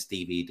fitness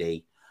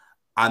DVD,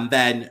 and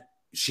then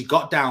she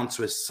got down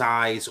to a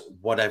size,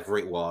 whatever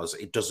it was,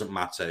 it doesn't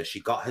matter. She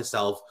got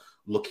herself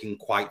looking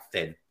quite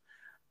thin.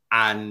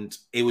 And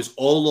it was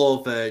all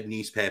over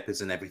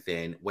newspapers and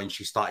everything when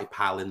she started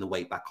piling the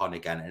weight back on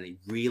again. And it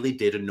really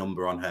did a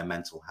number on her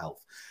mental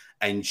health.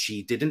 And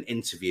she did an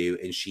interview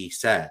and she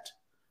said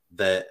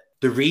that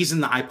the reason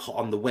that I put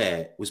on the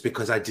weight was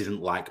because I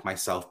didn't like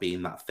myself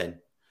being that thin.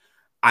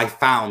 I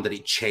found that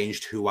it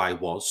changed who I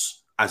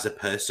was as a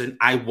person.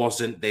 I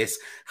wasn't this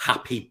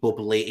happy,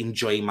 bubbly,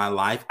 enjoying my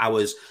life. I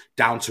was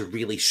down to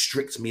really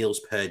strict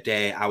meals per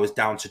day. I was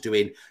down to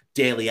doing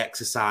daily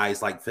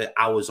exercise like for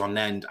hours on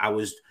end. I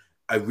was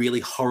a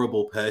really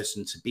horrible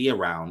person to be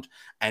around.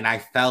 And I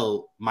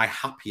felt my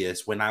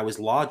happiest when I was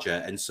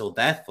larger. And so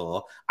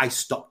therefore, I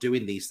stopped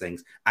doing these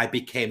things. I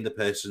became the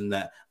person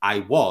that I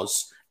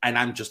was, and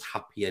I'm just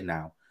happier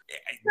now.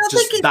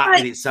 Just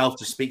that in itself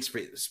just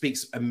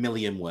speaks a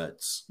million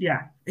words.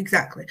 Yeah,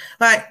 exactly.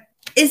 Like,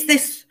 is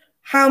this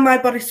how my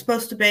body's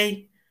supposed to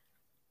be?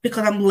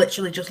 Because I'm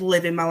literally just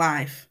living my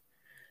life.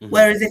 Mm-hmm.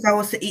 Whereas if I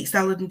was to eat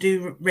salad and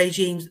do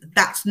regimes,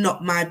 that's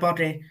not my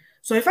body.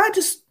 So if I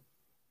just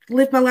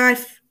live my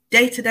life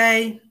day to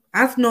day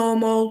as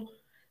normal,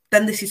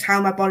 then this is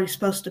how my body's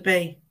supposed to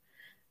be.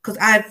 Because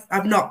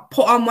I've not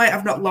put on weight,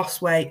 I've not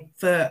lost weight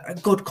for a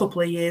good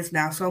couple of years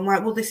now. So I'm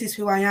like, well, this is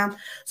who I am.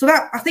 So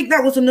that, I think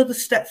that was another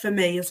step for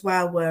me as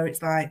well, where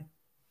it's like,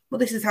 well,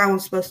 this is how I'm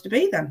supposed to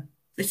be then.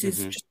 This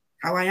is just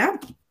how I am.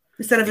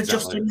 Instead of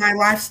adjusting my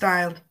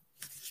lifestyle.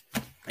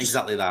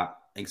 Exactly that.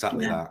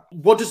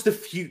 What does the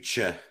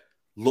future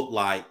look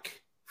like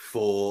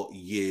for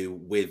you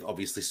with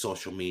obviously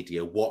social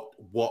media?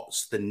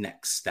 What's the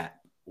next step?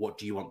 What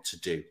do you want to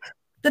do?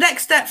 The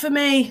next step for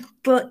me,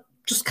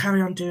 just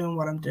carry on doing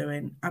what I'm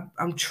doing.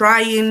 I'm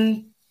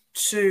trying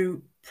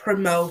to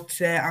promote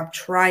it. I'm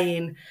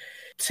trying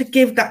to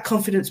give that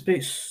confidence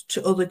boost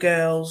to other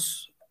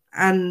girls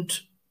and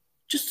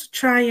just to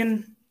try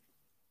and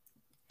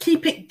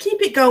keep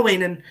it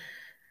going. And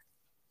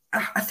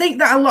I think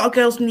that a lot of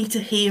girls need to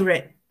hear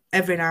it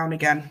every now and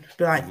again.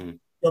 Be like,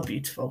 you're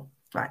beautiful.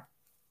 Like,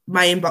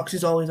 my inbox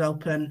is always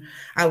open.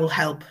 I will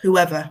help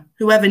whoever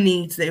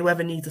needs it,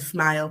 whoever needs a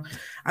smile.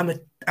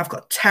 I've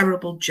got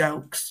terrible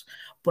jokes,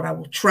 but I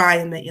will try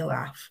and make you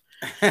laugh.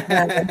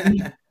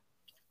 And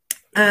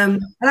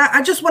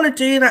I just want to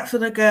do that for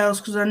the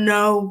girls because I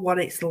know what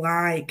it's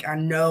like. I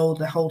know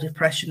the whole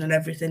depression and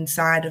everything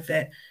side of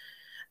it.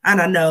 And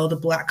I know the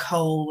black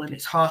hole and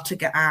it's hard to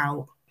get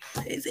out.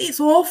 It's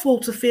awful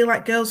to feel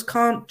like girls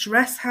can't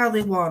dress how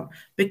they want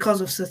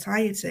because of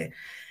society.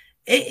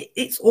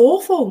 It's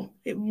awful.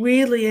 It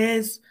really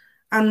is.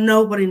 And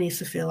nobody needs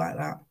to feel like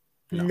that.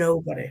 No.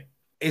 Nobody.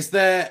 Is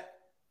there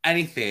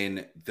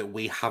anything that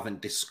we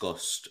haven't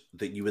discussed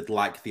that you would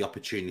like the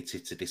opportunity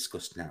to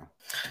discuss now?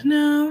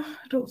 No,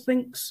 I don't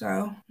think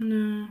so.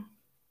 No.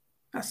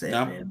 That's it.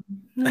 No?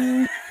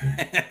 No.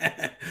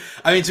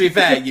 I mean, to be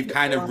fair, you've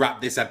kind of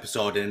wrapped this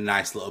episode in a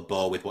nice little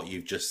bow with what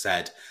you've just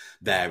said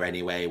there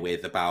anyway,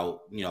 with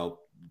about,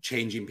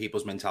 changing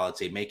people's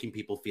mentality, making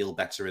people feel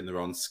better in their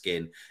own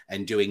skin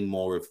and doing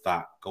more of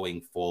that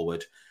going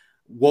forward.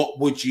 What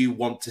would you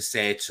want to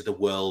say to the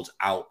world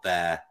out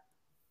there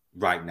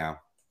right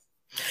now?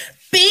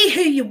 Be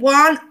who you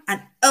want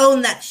and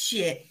own that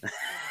shit.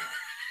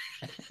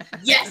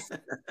 Yes.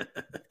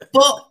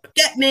 But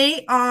get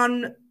me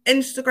on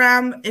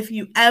Instagram if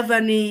you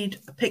ever need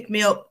a pick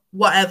me up,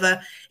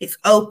 whatever. It's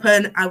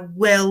open. I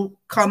will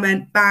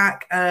comment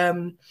back.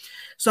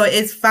 So it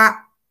is Fat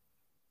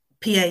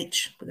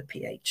PH with a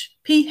PH.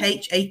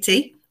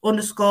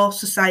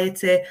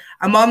 PHAT_society.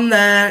 I'm on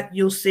there.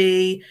 You'll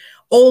see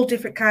all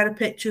different kind of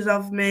pictures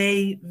of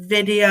me,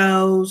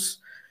 videos.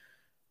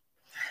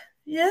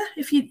 Yeah,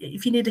 if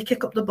you need to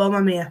kick up the bum,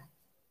 I'm here.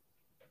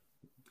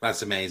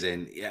 That's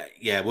amazing.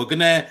 Yeah. We're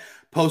gonna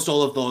post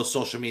all of those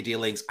social media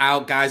links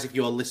out, guys. If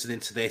you are listening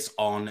to this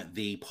on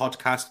the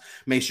podcast,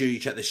 make sure you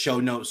check the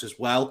show notes as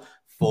well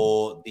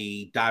for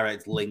the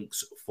direct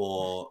links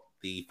for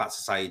the Fat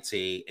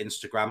Society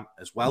Instagram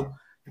as well.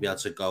 You'll be able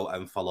to go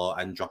and follow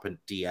and drop a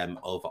DM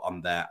over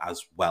on there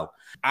as well.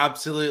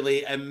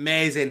 Absolutely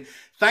amazing.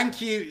 Thank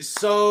you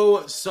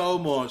so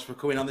much for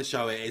coming on the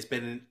show. It has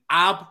been an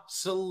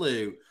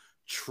absolute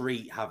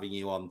treat having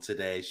you on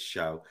today's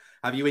show.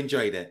 Have you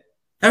enjoyed it?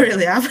 I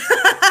really have.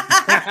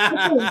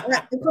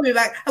 I'm coming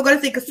back. I've got to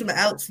think of something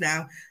else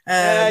now.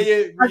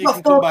 I've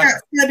got 4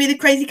 cats. Can I be the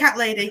crazy cat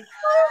lady?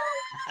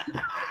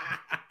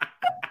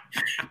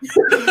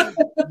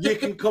 You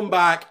can come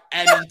back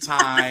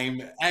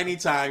anytime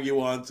you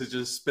want to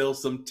just spill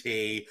some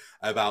tea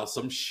about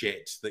some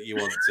shit that you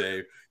want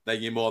to,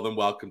 then you're more than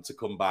welcome to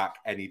come back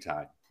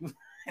anytime.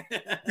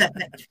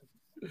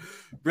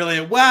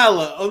 Brilliant.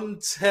 Well,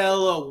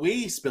 until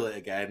we spill it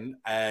again,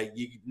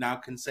 you now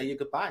can say your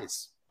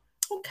goodbyes.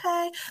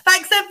 Okay.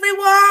 Thanks,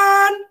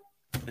 everyone.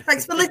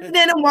 Thanks for listening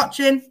and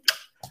watching.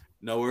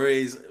 No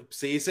worries.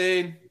 See you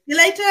soon. See you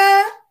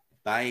later.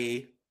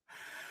 Bye.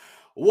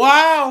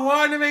 Wow,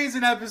 what an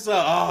amazing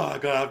episode. Oh, my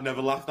God, I've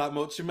never laughed that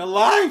much in my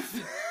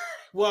life.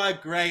 What a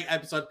great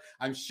episode.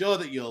 I'm sure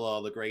that you'll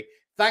all agree.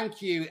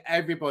 Thank you,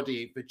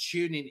 everybody, for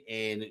tuning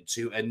in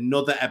to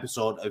another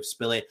episode of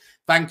Spill It.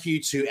 Thank you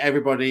to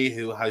everybody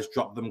who has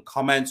dropped them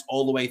comments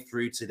all the way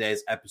through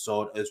today's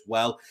episode as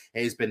well.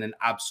 It has been an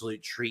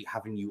absolute treat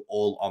having you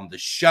all on the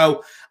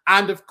show.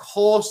 And of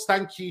course,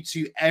 thank you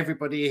to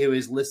everybody who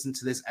has listened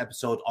to this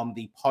episode on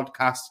the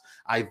podcast.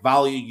 I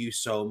value you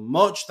so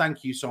much.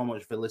 Thank you so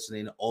much for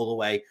listening all the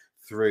way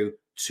through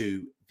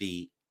to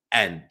the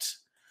end.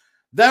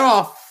 There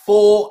are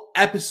 4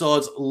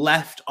 episodes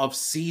left of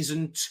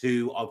season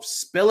 2 of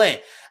Spill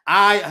It.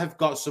 I have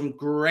got some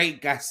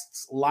great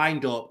guests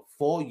lined up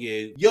for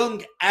you.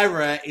 Young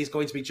Error is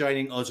going to be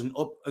joining us, an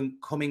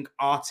up-and-coming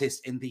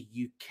artist in the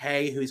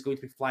UK who is going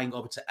to be flying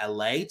over to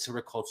LA to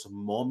record some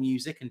more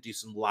music and do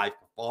some live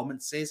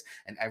performances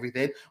and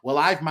everything. Well,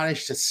 I've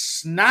managed to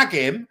snag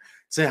him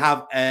to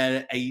have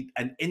an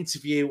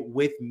interview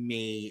with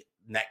me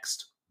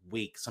next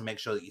week. So make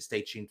sure that you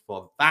stay tuned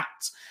for that.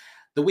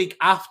 The week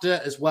after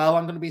as well,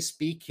 I'm going to be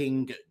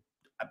speaking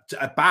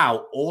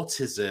about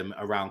autism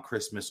around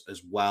Christmas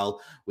as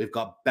well. We've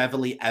got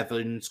Beverly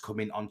Evans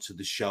coming onto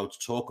the show to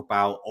talk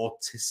about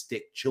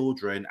autistic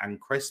children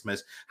and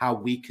Christmas, how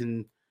we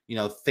can,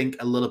 think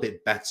a little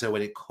bit better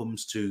when it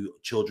comes to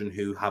children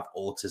who have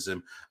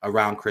autism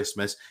around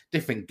Christmas,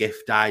 different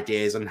gift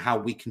ideas, and how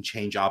we can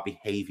change our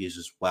behaviors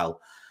as well.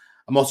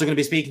 I'm also going to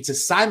be speaking to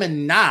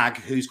Simon Nag,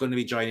 who's going to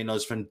be joining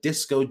us from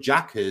Disco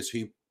Jackers,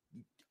 who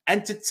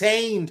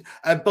entertained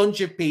a bunch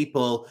of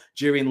people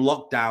during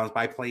lockdowns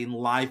by playing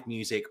live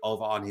music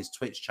over on his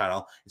Twitch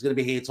channel. He's going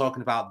to be here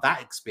talking about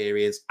that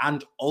experience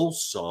and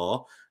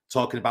also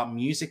talking about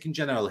music in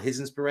general, his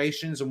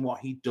inspirations and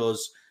what he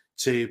does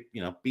to,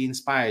 be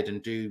inspired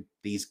and do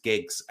these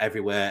gigs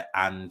everywhere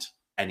and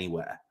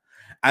anywhere.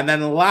 And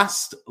then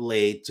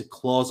lastly, to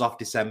close off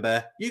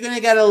December, you're going to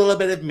get a little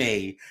bit of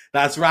me.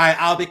 That's right.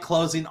 I'll be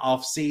closing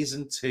off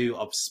season 2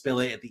 of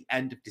Spill It at the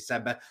end of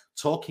December,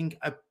 talking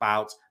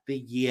about the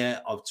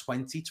year of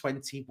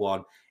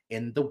 2021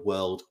 in the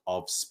world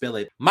of Spill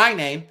It. My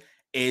name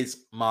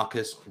is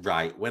Marcus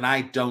Wright. When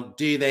I don't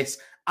do this,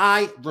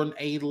 I run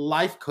a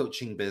life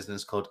coaching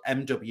business called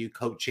MW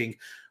Coaching,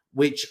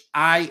 which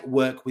I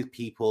work with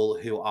people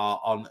who are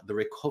on the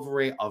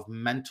recovery of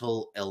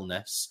mental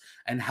illness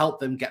and help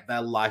them get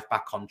their life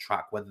back on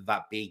track, whether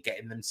that be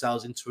getting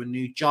themselves into a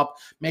new job,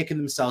 making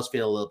themselves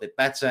feel a little bit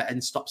better,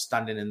 and stop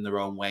standing in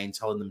their own way and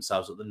telling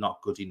themselves that they're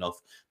not good enough,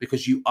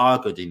 because you are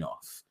good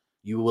enough.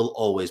 You will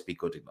always be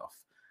good enough.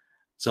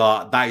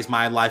 So that is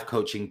my life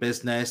coaching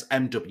business,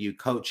 MW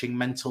Coaching,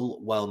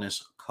 Mental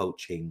Wellness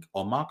Coaching,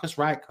 or Marcus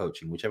Wright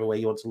Coaching, whichever way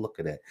you want to look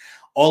at it.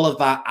 All of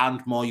that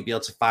and more you'll be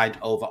able to find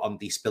over on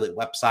the Spill It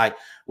website,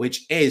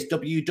 which is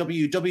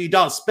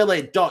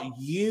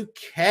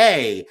www.spillit.uk.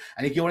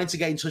 And if you're wanting to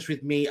get in touch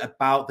with me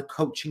about the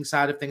coaching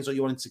side of things, or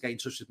you wanting to get in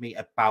touch with me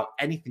about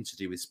anything to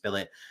do with Spill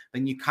It,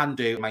 then you can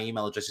do. My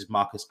email address is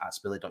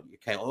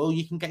marcus@spillit.uk, or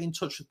you can get in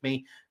touch with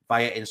me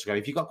via Instagram.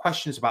 If you've got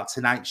questions about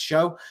tonight's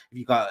show, if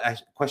you've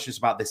got questions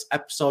about this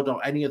episode or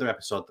any other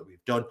episode that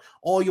we've done,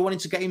 or you're wanting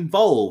to get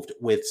involved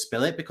with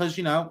Spill It, because,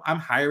 I'm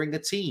hiring a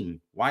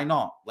team. Why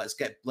not? Let's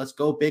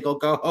go big or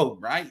go home,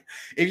 right?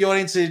 If you're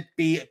wanting to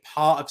be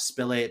part of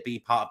Spill It, be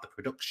part of the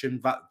production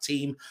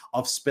team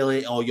of Spill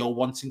It, or you're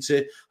wanting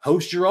to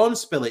host your own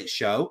Spill It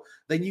show,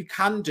 then you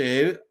can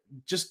do.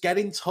 Just get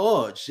in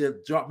touch,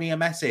 drop me a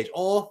message,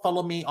 or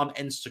follow me on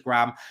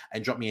Instagram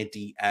and drop me a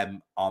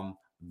DM on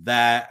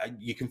there.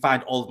 You can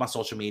find all of my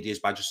social medias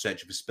by just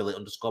searching for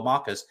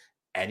Spillit_Marcus.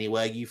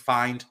 Anywhere you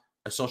find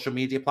a social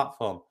media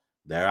platform,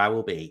 there I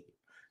will be.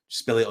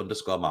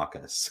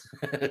 Spillit_Marcus.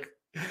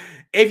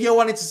 If you're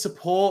wanting to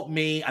support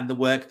me and the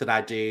work that I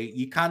do,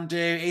 you can do.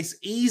 It's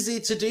easy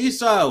to do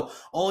so.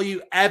 All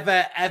you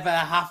ever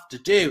have to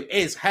do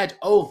is head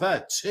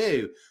over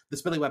to the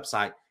Spill It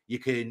website. You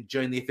can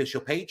join the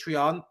official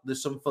Patreon.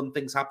 There's some fun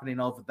things happening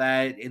over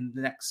there in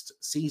the next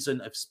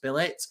season of Spill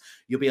It.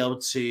 You'll be able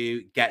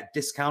to get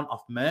discount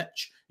off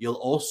merch. You'll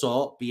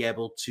also be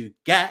able to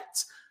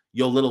get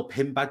your little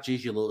pin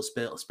badges, your little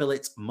Spill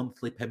It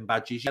monthly pin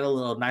badges. You get a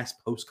little nice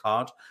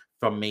postcard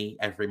from me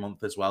every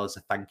month as well as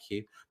a thank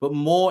you. But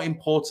more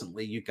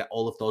importantly, you get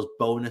all of those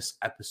bonus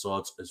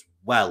episodes as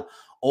well.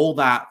 All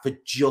that for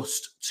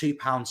just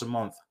 £2 a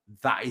month.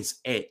 That is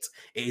it.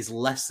 It is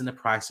less than the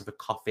price of a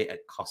coffee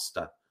at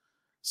Costa.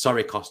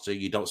 Sorry, Costa,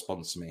 you don't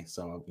sponsor me,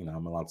 so,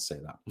 I'm allowed to say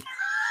that.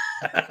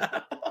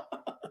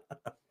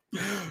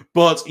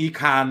 But you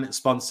can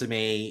sponsor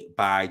me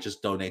by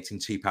just donating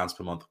 £2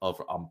 per month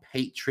over on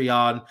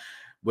Patreon.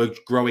 We're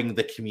growing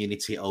the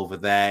community over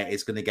there.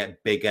 It's going to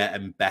get bigger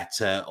and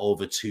better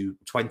over to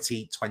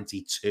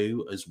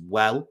 2022 as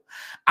well.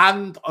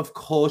 And of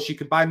course, you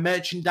can buy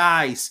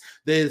merchandise.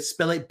 The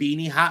Spill It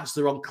beanie hats,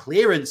 they're on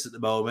clearance at the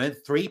moment,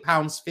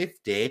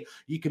 £3.50.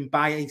 You can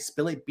buy a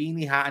Spill It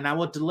beanie hat and I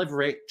will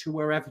deliver it to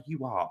wherever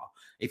you are.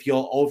 If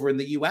you're over in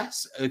the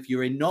US, if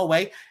you're in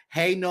Norway,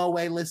 hey,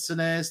 Norway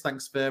listeners,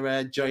 thanks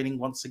for joining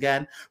once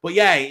again. But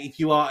yeah, if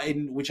you are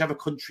in whichever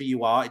country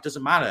you are, it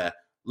doesn't matter.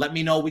 Let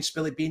me know which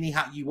Spill It beanie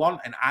hat you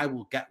want, and I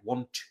will get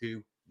one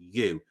to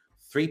you.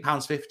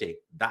 £3.50.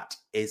 That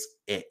is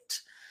it.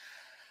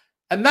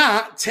 And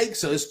that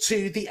takes us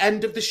to the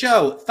end of the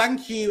show.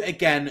 Thank you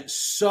again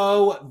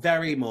so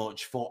very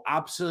much for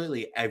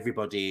absolutely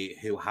everybody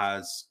who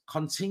has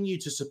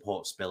continued to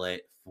support Spill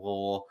It,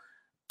 for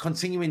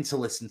continuing to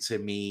listen to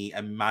me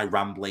and my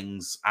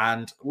ramblings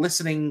and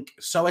listening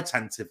so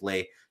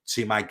attentively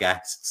to my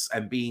guests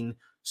and being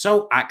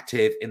so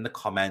active in the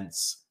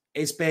comments.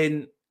 It's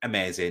been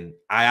amazing.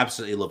 I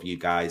absolutely love you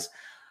guys.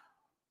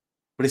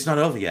 But it's not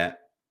over yet.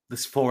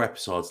 There's 4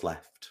 episodes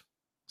left.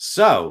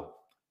 So,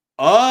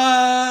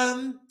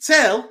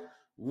 until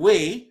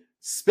we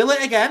spill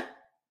it again,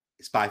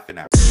 it's bye for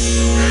now.